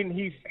no. I mean,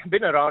 he's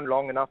been around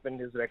long enough, and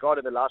his record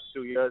in the last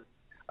 2 years,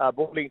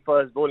 bowling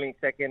first, bowling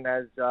second,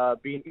 has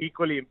been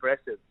equally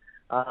impressive.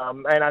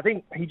 And I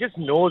think he just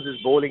knows his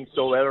bowling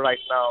so well right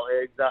now.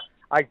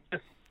 I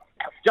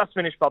just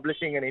finished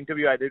publishing an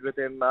interview I did with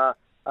him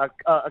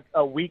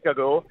a week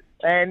ago,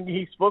 and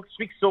he speaks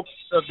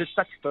with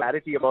such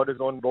clarity about his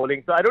own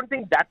bowling. So I don't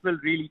think that will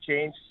really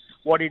change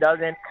what he does,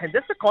 and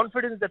just the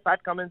confidence that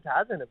Pat Cummins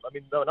has in him. I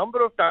mean, the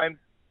number of times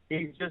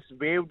he's just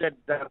waved at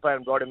Zampa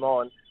and brought him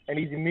on, and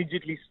he's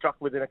immediately struck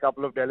within a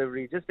couple of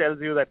deliveries. Just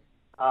tells you that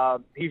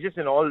he's just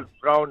an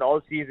all-round,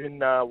 all-season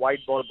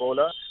white ball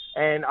bowler,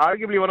 and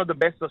arguably one of the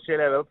best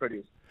Australia ever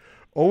produced.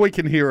 All we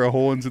can hear are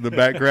horns in the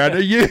background.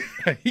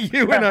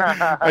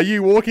 Are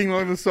you walking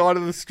along the side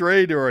of the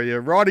street, or are you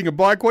riding a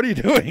bike? What are you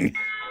doing?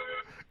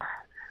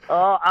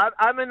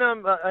 I'm in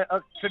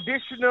a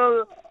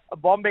traditional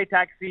Bombay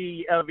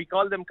taxi. We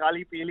call them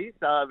Kali Pilis,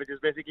 which is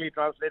basically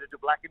translated to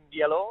black and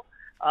yellow.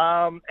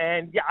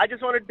 I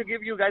just wanted to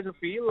give you guys a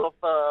feel of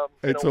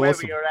awesome. Where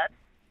we are at.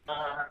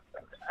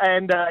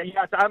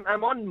 So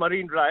I'm on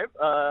Marine Drive,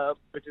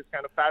 which is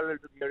kind of parallel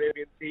to the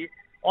Arabian Sea,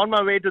 on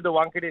my way to the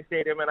Wankhede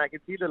Stadium, and I can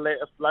see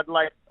the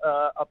floodlight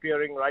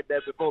appearing right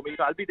there before me.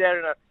 So I'll be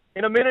there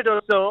in a minute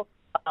or so.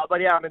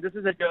 This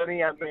is a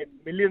journey I've made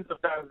millions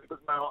of times because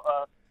my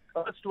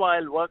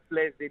erstwhile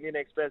workplace, the Indian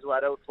Express, who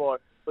I wrote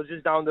for, was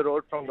just down the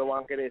road from the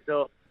Wankhede.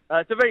 So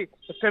it's a very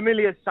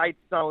familiar sight,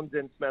 sounds,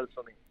 and smells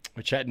for me.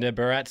 We're chatting to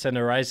Bharat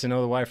Sunderesan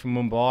all the way from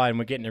Mumbai, and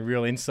we're getting a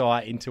real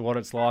insight into what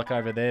it's like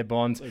over there,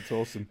 Bonds. It's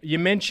awesome. You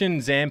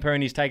mentioned Zampa,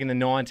 and he's taken the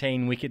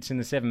 19 wickets in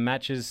the 7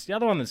 matches. The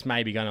other one that's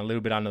maybe going a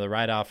little bit under the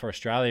radar for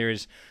Australia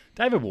is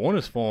David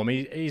Warner's form.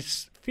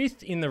 He's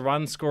 5th in the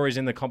run scorers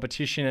in the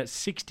competition at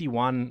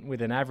 61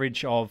 with an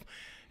average of...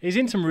 He's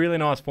in some really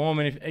nice form,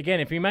 and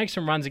if he makes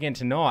some runs again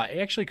tonight, he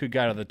actually could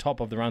go to the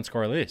top of the run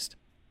scorer list.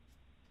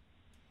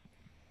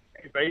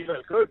 He very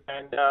well could,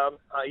 and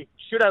he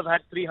should have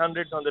had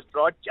 300s on the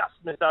trot, just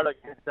missed out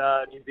against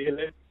New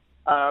Zealand.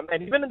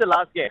 And even in the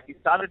last game, he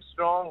started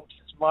strong,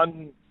 just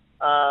one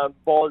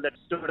ball that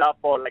stood up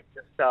or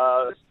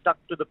stuck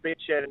to the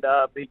pitch, and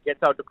he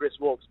gets out to Chris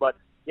Wokes. But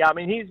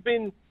he's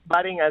been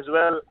batting as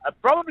well,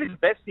 probably the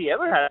best he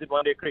ever has in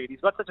one-day cricket.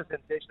 He's got such a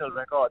sensational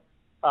record.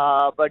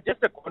 But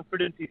just the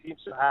confidence he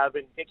seems to have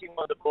in taking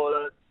on the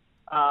bowlers,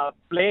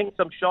 playing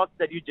some shots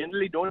that you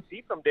generally don't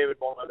see from David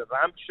Warner, the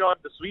ramp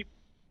shot, the sweep,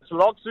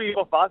 slog sweep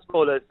of fast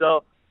bowlers.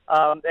 So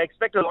I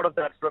expect a lot of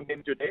that from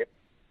him today.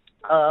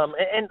 But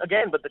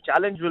the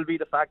challenge will be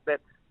the fact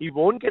that he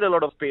won't get a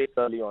lot of pace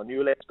early on. You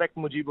will expect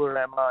Mujibur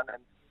Rahman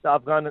and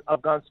the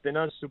Afghan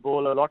spinners to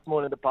bowl a lot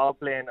more in the power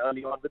play and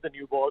early on with the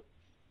new ball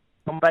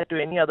compared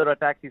to any other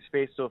attack he's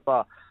faced so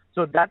far.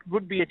 So that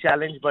would be a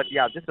challenge, but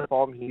just the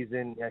form he's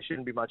in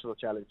shouldn't be much of a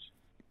challenge.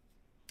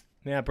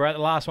 Now, Bharat, the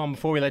last one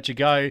before we let you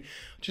go,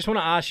 just want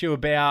to ask you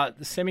about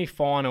the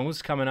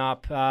semi-finals coming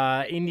up.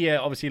 India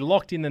obviously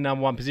locked in the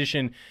number 1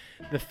 position.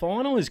 The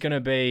final is going to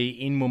be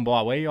in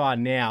Mumbai, where you are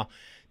now.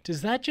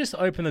 Does that just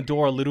open the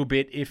door a little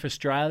bit if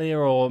Australia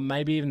or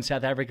maybe even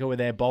South Africa with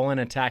their bowling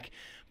attack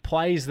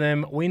plays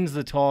them, wins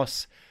the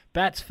toss,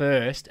 bats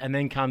first, and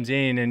then comes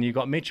in and you've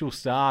got Mitchell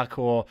Starc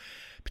or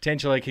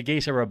potentially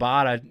Kagisa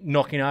Rabada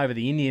knocking over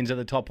the Indians at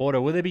the top order?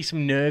 Will there be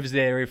some nerves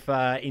there if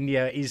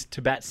India is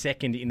to bat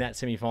second in that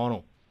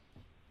semi-final?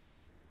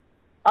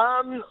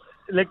 The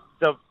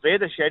way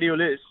the schedule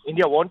is,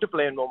 India want to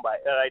play in Mumbai,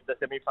 the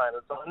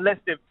semi-final. So unless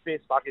they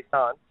face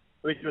Pakistan,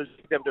 which will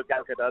take them to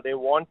Calcutta, they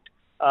want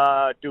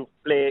to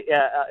play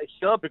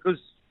here because,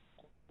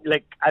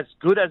 as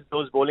good as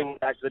those bowling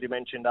attacks that you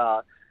mentioned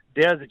are,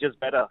 theirs is just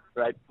better,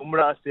 right?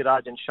 Bumrah,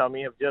 Siraj, and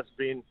Shami have just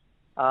been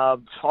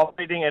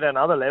operating at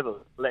another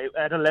level,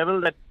 at a level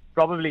that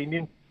probably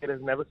Indian cricket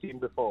has never seen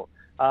before.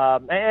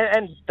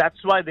 And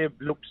that's why they've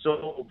looked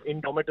so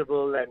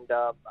indomitable, and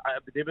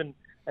they've been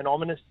an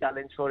ominous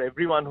challenge for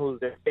everyone who's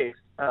their face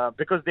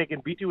because they can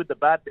beat you with the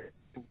bat,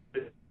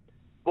 the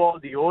ball,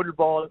 the old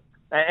ball,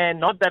 and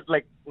not that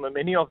like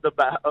many of the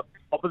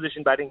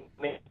opposition batting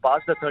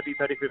past the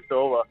 35th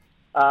over.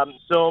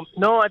 So,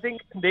 no, I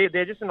think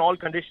they're just an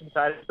all-condition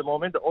side at the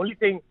moment. The only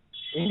thing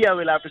India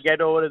will have to get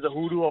over is the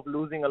hoodoo of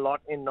losing a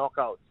lot in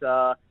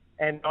knockouts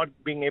and not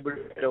being able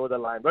to get over the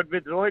line. But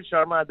with Rohit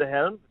Sharma at the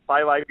helm,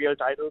 5 IPL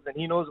titles, and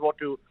he knows what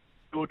to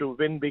do to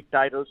win big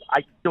titles,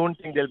 I don't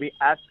think they'll be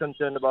as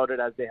concerned about it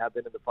as they have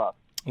been in the past.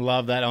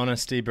 Love that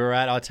honesty,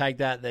 Bharat. I take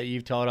that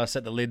you've told us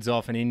that the lid's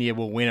off and India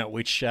will win it,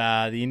 which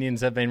the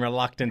Indians have been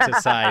reluctant to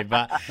say.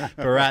 But,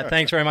 Bharat,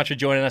 thanks very much for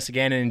joining us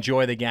again and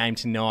enjoy the game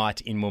tonight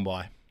in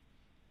Mumbai.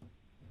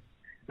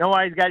 No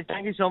worries, guys.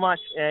 Thank you so much.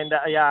 And,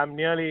 I'm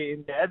nearly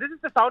in there. This is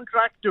the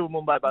soundtrack to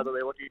Mumbai, by the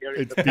way, what you're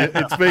hearing.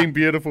 It's been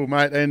beautiful,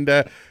 mate. And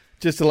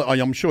just to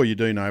I'm sure you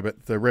do know,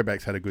 but the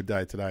Redbacks had a good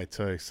day today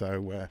too.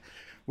 So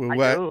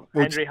we'll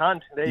Henry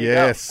Hunt. There you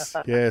go.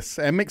 Yes.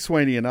 And Mick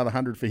Sweeney, another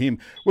 100 for him.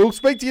 We'll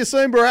speak to you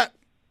soon, Bharat.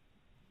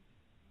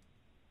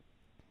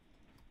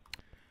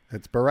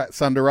 It's Bharat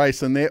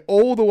Sunderasan there,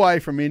 all the way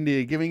from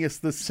India, giving us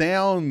the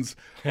sounds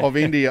of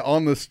India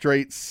on the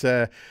streets.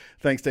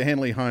 Thanks to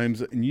Henley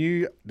Homes,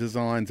 new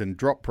designs and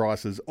drop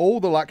prices,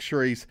 all the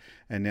luxuries,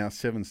 and now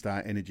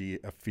 7-star energy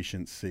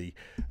efficiency.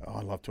 Oh,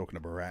 I love talking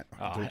to Bharat.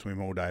 I can talk to him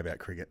all day about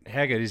cricket.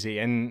 How good is he?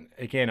 And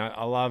again,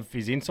 I love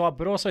his insight,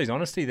 but also his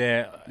honesty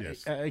there.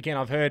 Yes. Again,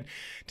 I've heard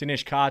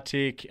Dinesh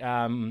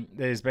Karthik.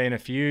 There's been a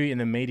few in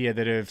the media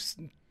that have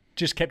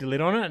just kept a lid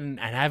on it and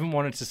haven't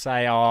wanted to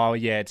say, oh,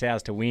 yeah, it's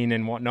ours to win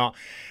and whatnot.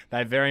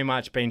 They've very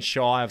much been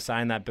shy of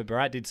saying that. But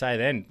Bharat did say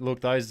then,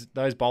 look, those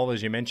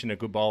bowlers you mentioned are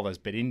good bowlers,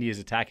 but India's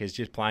attack is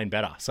just playing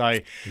better. So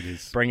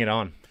bring it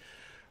on.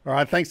 All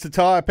right, thanks to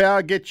Tyre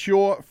Power. Get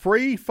your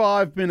free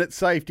 5-minute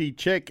safety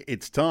check.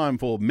 It's time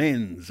for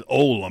Men's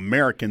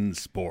All-American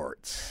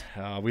Sports.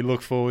 We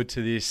look forward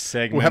to this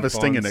segment. We'll have a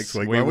stinger next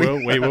week, we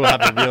will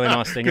have a really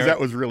nice stinger. Because that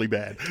was really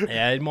bad.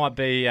 Yeah, it might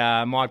be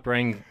Mike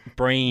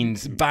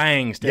Breen's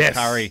bang, Steph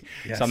Curry,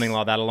 something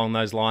like that along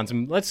those lines.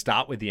 And let's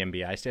start with the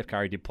NBA. Steph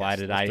Curry did play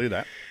today. Let's do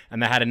that.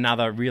 And they had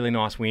another really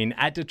nice win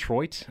at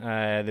Detroit.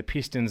 The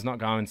Pistons not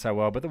going so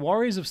well, but the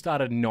Warriors have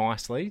started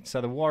nicely. So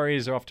the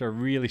Warriors are off to a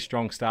really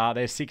strong start.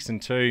 They're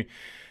 6-2.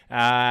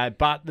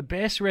 But the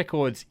best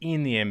records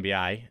in the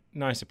NBA,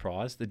 no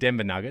surprise, the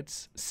Denver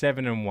Nuggets,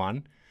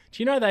 7-1.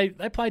 Do you know they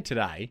played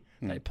today?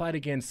 They played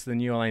against the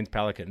New Orleans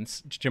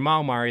Pelicans.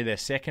 Jamal Murray, their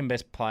second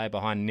best player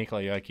behind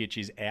Nikola Jokic,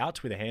 is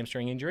out with a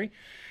hamstring injury.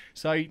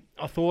 So I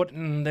thought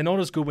they're not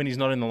as good when he's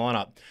not in the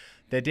lineup.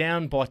 They're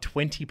down by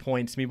 20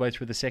 points midway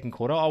through the second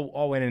quarter.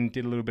 I went and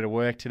did a little bit of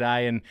work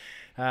today and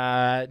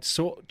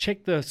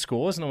checked the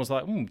scores, and I was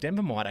like,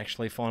 Denver might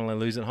actually finally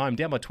lose at home.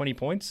 Down by 20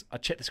 points. I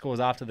checked the scores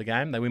after the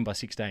game. They win by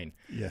 16.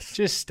 Yes.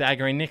 Just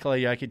staggering. Nikola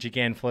Jokic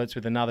again flirts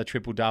with another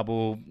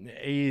triple-double.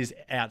 He is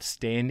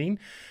outstanding.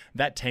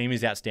 That team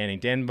is outstanding.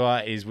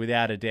 Denver is,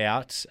 without a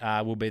doubt,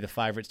 will be the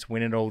favourites to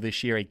win it all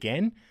this year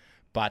again.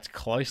 But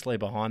closely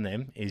behind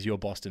them is your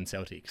Boston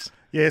Celtics.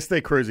 Yes, they're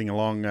cruising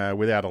along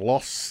without a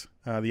loss.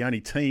 The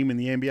only team in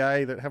the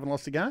NBA that haven't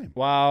lost a game.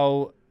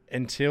 Well,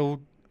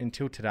 until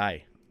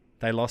today.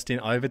 They lost in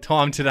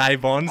overtime today,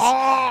 Bonds.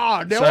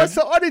 Oh, now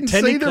so I didn't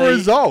see the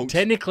result.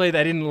 Technically,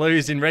 they didn't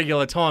lose in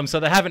regular time, so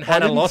they haven't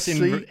had a loss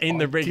in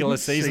the regular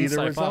season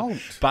so far.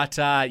 But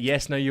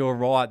yes, no, you're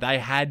right. They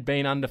had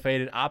been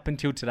undefeated up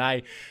until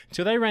today,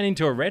 until they ran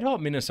into a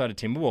red-hot Minnesota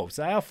Timberwolves.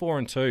 They are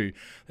 4-2.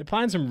 They're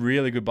playing some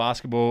really good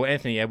basketball.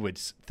 Anthony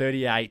Edwards,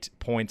 38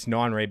 points,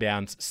 9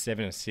 rebounds,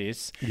 7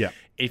 assists. Yeah.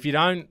 If you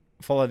don't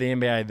follow the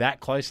NBA that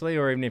closely,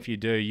 or even if you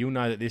do, you'll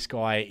know that this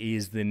guy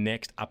is the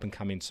next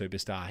up-and-coming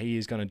superstar. He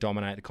is going to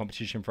dominate the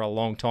competition for a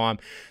long time.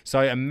 So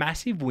a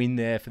massive win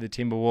there for the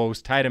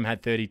Timberwolves. Tatum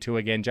had 32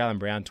 again, Jaylen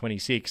Brown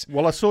 26.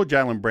 Well, I saw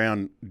Jaylen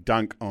Brown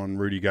dunk on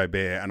Rudy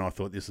Gobert, and I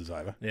thought this is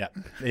over.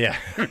 Yeah.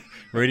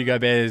 Rudy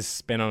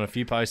Gobert's been on a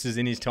few posters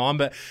in his time,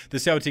 but the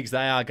Celtics,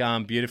 they are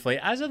going beautifully,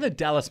 as are the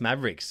Dallas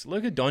Mavericks.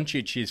 Luka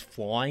Doncic is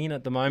flying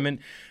at the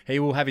moment. He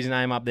will have his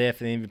name up there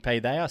for the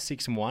MVP. They are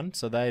 6-1,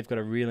 so they've got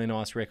a really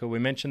nice record. We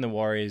mentioned the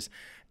Warriors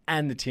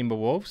and the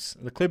Timberwolves.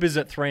 The Clippers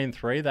at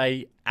 3-3.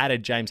 They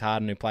added James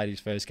Harden, who played his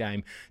first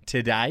game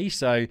today.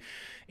 So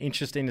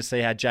interesting to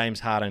see how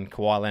James Harden,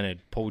 Kawhi Leonard,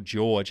 Paul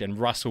George, and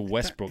Russell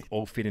Westbrook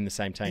all fit in the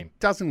same team. It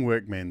doesn't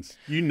work, Menz.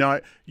 You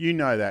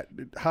know that.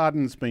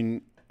 Harden's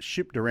been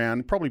shipped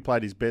around, probably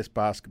played his best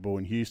basketball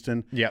in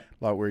Houston. Yep.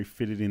 Like where he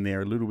fitted in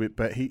there a little bit,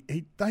 but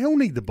they all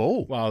need the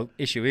ball. Well,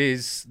 issue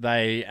is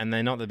they're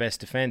not the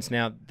best defense.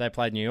 Now, they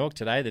played New York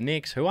today, the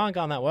Knicks, who aren't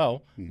going that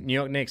well. New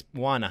York Knicks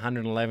won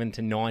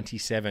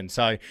 111-97.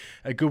 So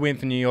a good win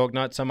for New York,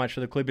 not so much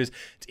for the Clippers.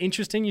 It's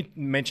interesting you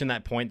mentioned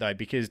that point, though,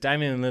 because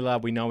Damian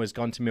Lillard, we know, has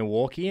gone to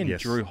Milwaukee, and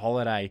Drew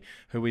Holiday,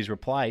 who he's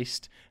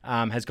replaced,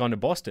 has gone to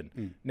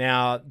Boston.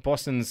 Now,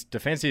 Boston's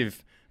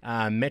defensive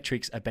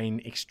Metrics have been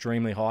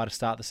extremely high to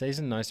start the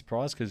season. No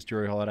surprise, because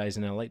Drew Holiday's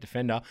an elite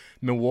defender.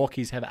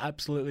 Milwaukee's have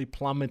absolutely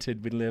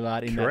plummeted with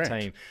Lillard in that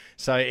team.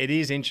 So it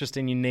is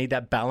interesting. You need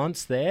that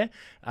balance there,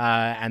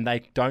 and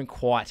they don't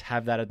quite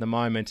have that at the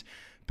moment.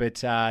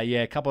 But,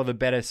 a couple of the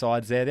better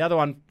sides there. The other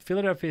one,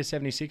 Philadelphia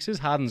 76ers,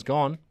 Harden's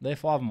gone. They're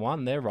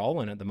 5-1. They're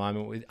rolling at the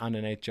moment with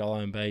underneath Joel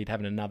Embiid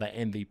having another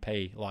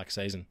MVP-like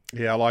season.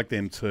 Yeah, I like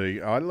them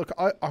too.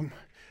 I'm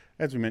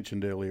as we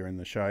mentioned earlier in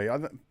the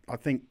show, I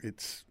think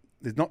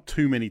there's not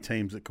too many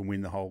teams that can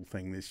win the whole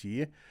thing this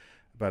year,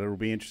 but it'll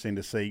be interesting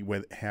to see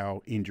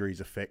how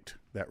injuries affect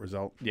that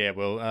result. Yeah,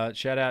 well,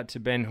 shout out to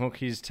Ben Hook.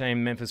 His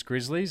team, Memphis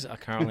Grizzlies, are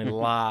currently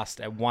last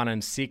at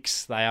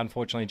 1-6. They,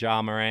 unfortunately,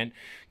 Ja Morant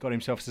got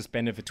himself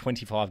suspended for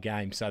 25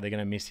 games, so they're going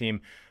to miss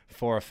him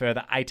for a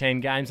further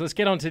 18 games. Let's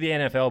get on to the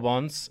NFL,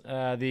 Bonds.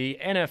 The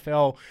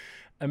NFL,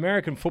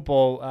 American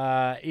football,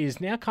 is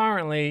now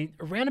currently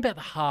around about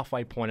the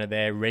halfway point of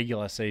their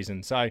regular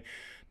season. So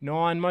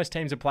most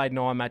teams have played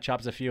 9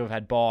 matchups. A few have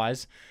had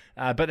buys.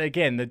 But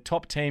again, the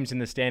top teams in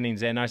the standings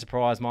there, no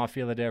surprise, my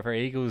Philadelphia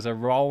Eagles are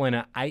rolling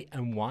at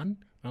 8-1,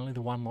 only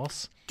the one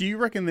loss. Do you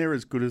reckon they're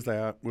as good as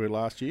they were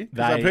last year?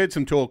 Because I've heard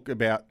some talk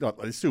about,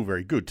 they're still a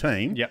very good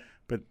team. Yep.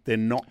 But they're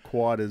not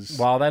quite as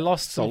they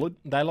lost solid.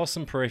 They lost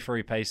some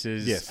periphery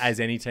pieces, as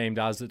any team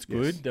does that's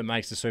good, that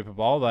makes the Super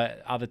Bowl.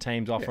 But other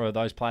teams offer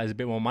those players a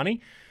bit more money.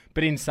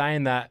 But in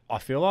saying that, I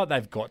feel like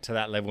they've got to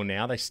that level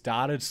now. They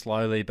started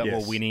slowly, but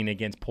were winning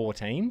against poor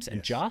teams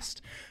and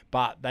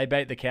But they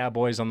beat the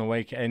Cowboys on the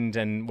weekend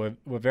and were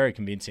very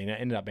convincing. It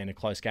ended up being a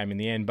close game in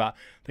the end. But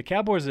the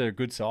Cowboys are a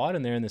good side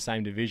and they're in the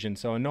same division.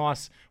 So a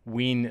nice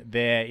win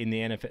there in the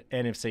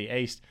NFC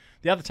East.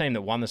 The other team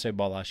that won the Super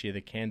Bowl last year,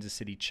 the Kansas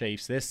City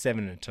Chiefs, they're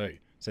 7-2.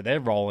 So they're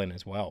rolling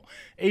as well.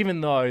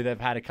 Even though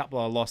they've had a couple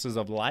of losses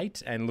of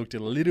late and looked a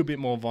little bit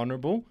more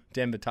vulnerable,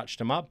 Denver touched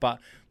them up. But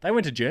they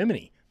went to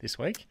Germany this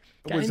week.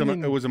 It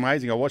was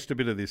amazing. I watched a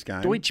bit of this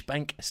game. Deutsche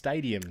Bank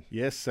Stadium.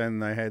 Yes,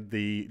 and they had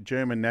the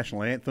German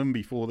national anthem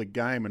before the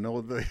game, and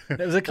all the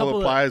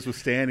players were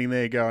standing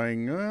there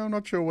going, I'm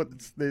not sure what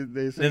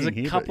they're saying. There's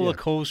a couple of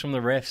calls from the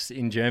refs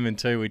in German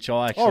too, which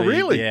I actually... Oh,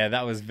 really? Yeah,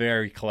 that was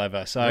very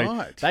clever.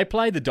 So they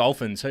played the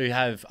Dolphins, who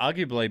have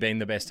arguably been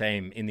the best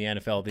team in the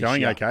NFL this year.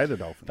 Going okay, the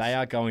Dolphins. They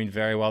are going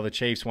very well. The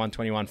Chiefs won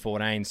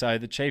 21-14. So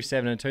the Chiefs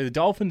 7-2. The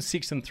Dolphins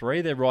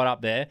 6-3. They're right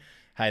up there.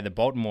 Hey, the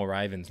Baltimore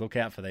Ravens, look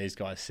out for these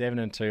guys.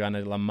 7-2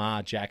 under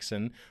Lamar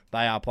Jackson.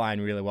 They are playing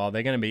really well.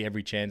 They're going to be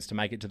every chance to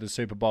make it to the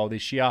Super Bowl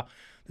this year.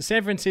 The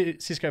San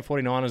Francisco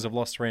 49ers have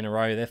lost 3 in a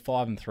row. They're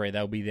 5-3.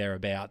 They'll be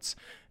thereabouts.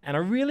 And I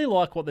really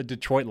like what the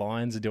Detroit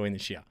Lions are doing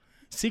this year.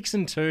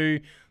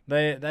 6-2.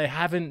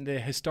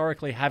 They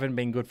historically haven't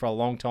been good for a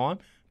long time,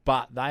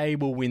 but they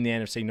will win the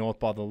NFC North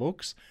by the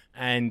looks.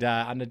 And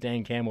under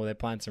Dan Campbell, they're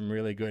playing some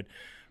really good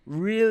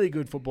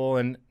football,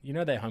 and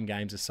their home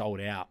games are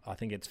sold out. I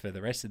think it's for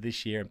the rest of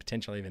this year and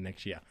potentially even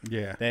next year.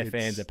 Yeah, their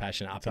fans are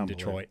passionate up in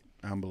Detroit.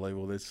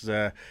 Unbelievable. It's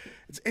a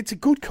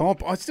good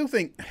comp. I still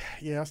think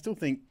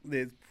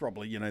they're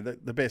probably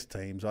the best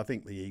teams. I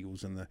think the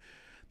Eagles and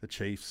the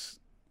Chiefs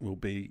will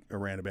be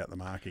around about the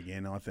mark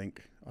again. I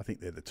think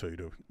they're the two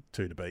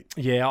to beat.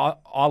 Yeah,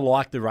 I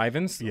like the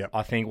Ravens. Yep.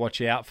 I think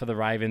watch out for the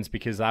Ravens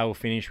because they will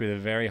finish with a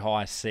very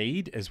high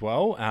seed as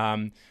well.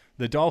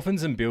 The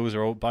Dolphins and Bills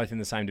are all both in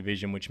the same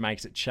division, which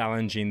makes it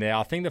challenging there.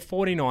 I think the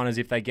 49ers,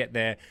 if they get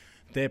their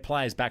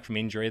players back from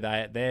injury,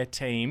 their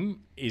team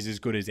is as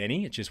good as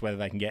any. It's just whether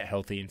they can get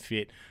healthy and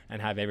fit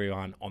and have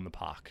everyone on the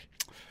park.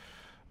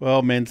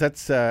 Well, Menz,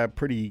 that's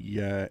pretty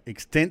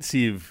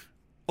extensive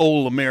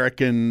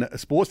all-American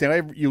sports.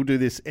 Now, you'll do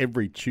this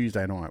every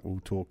Tuesday night. We'll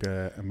talk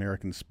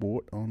American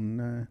sport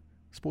on...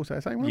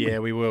 SPORTSDAY, won't we? Yeah,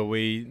 we will.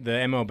 The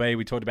MLB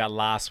we talked about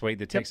last week.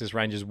 The Texas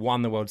Rangers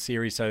won the World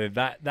Series, so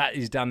that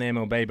is done. The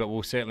MLB, but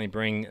we'll certainly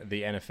bring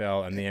the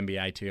NFL and the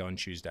NBA to you on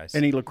Tuesdays.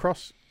 Any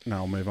lacrosse? No,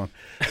 I'll move on.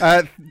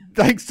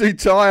 Thanks to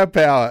Tyre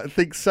Power.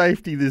 Think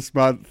safety this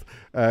month.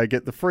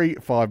 Get the free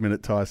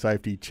 5-minute tyre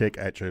safety check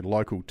at your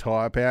local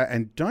Tyre Power,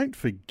 and don't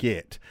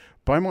forget,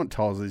 Beaumont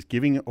Tiles is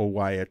giving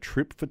away a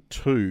trip for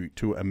 2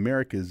 to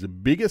America's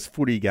biggest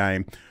footy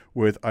game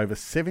worth over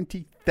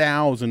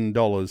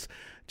 $70,000.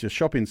 Just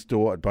shop in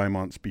store at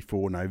Beaumont's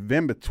before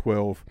November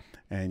 12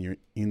 and you're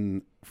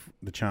in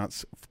the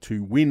chance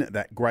to win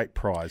that great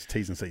prize.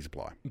 T's and C's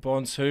apply.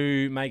 Bonds,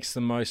 who makes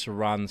the most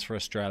runs for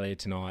Australia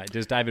tonight?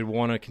 Does David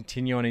Warner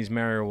continue on his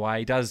merry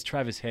way? Does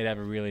Travis Head have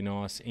a really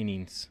nice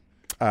innings?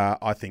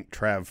 I think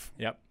Trav.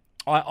 Yep.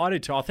 I do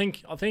too. I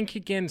think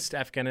against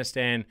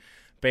Afghanistan,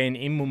 being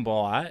in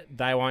Mumbai,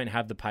 they won't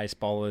have the pace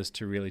bowlers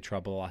to really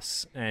trouble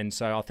us. And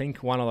so I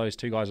think one of those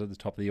two guys at the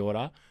top of the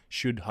order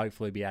should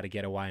hopefully be able to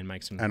get away and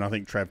make some... And I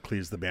think Trav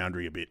clears the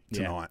boundary a bit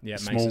tonight. Yeah,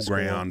 small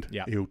ground.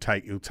 Yeah. He'll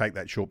take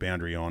that short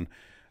boundary on.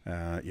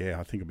 I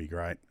think it'll be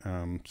great.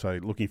 So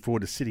looking forward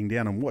to sitting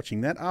down and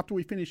watching that after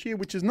we finish here,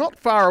 which is not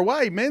far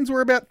away. Men's,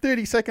 we're about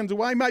 30 seconds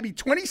away, maybe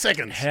 20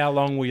 seconds. How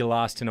long will you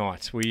last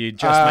tonight? Will you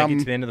just make it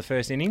to the end of the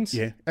first innings?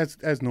 Yeah,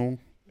 as normal.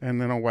 And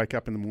then I'll wake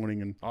up in the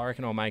morning and I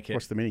reckon I'll make it.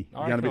 watch the mini.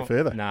 You're going a bit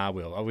further? Nah, I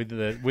will. With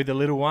the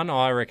little one,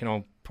 I reckon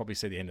I'll probably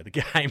see the end of the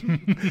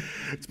game.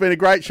 It's been a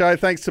great show.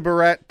 Thanks to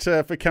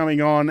Bharat for coming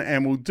on.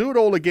 And we'll do it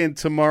all again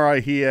tomorrow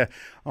here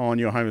on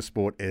your home of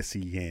sport,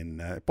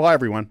 SEN. Bye,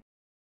 everyone.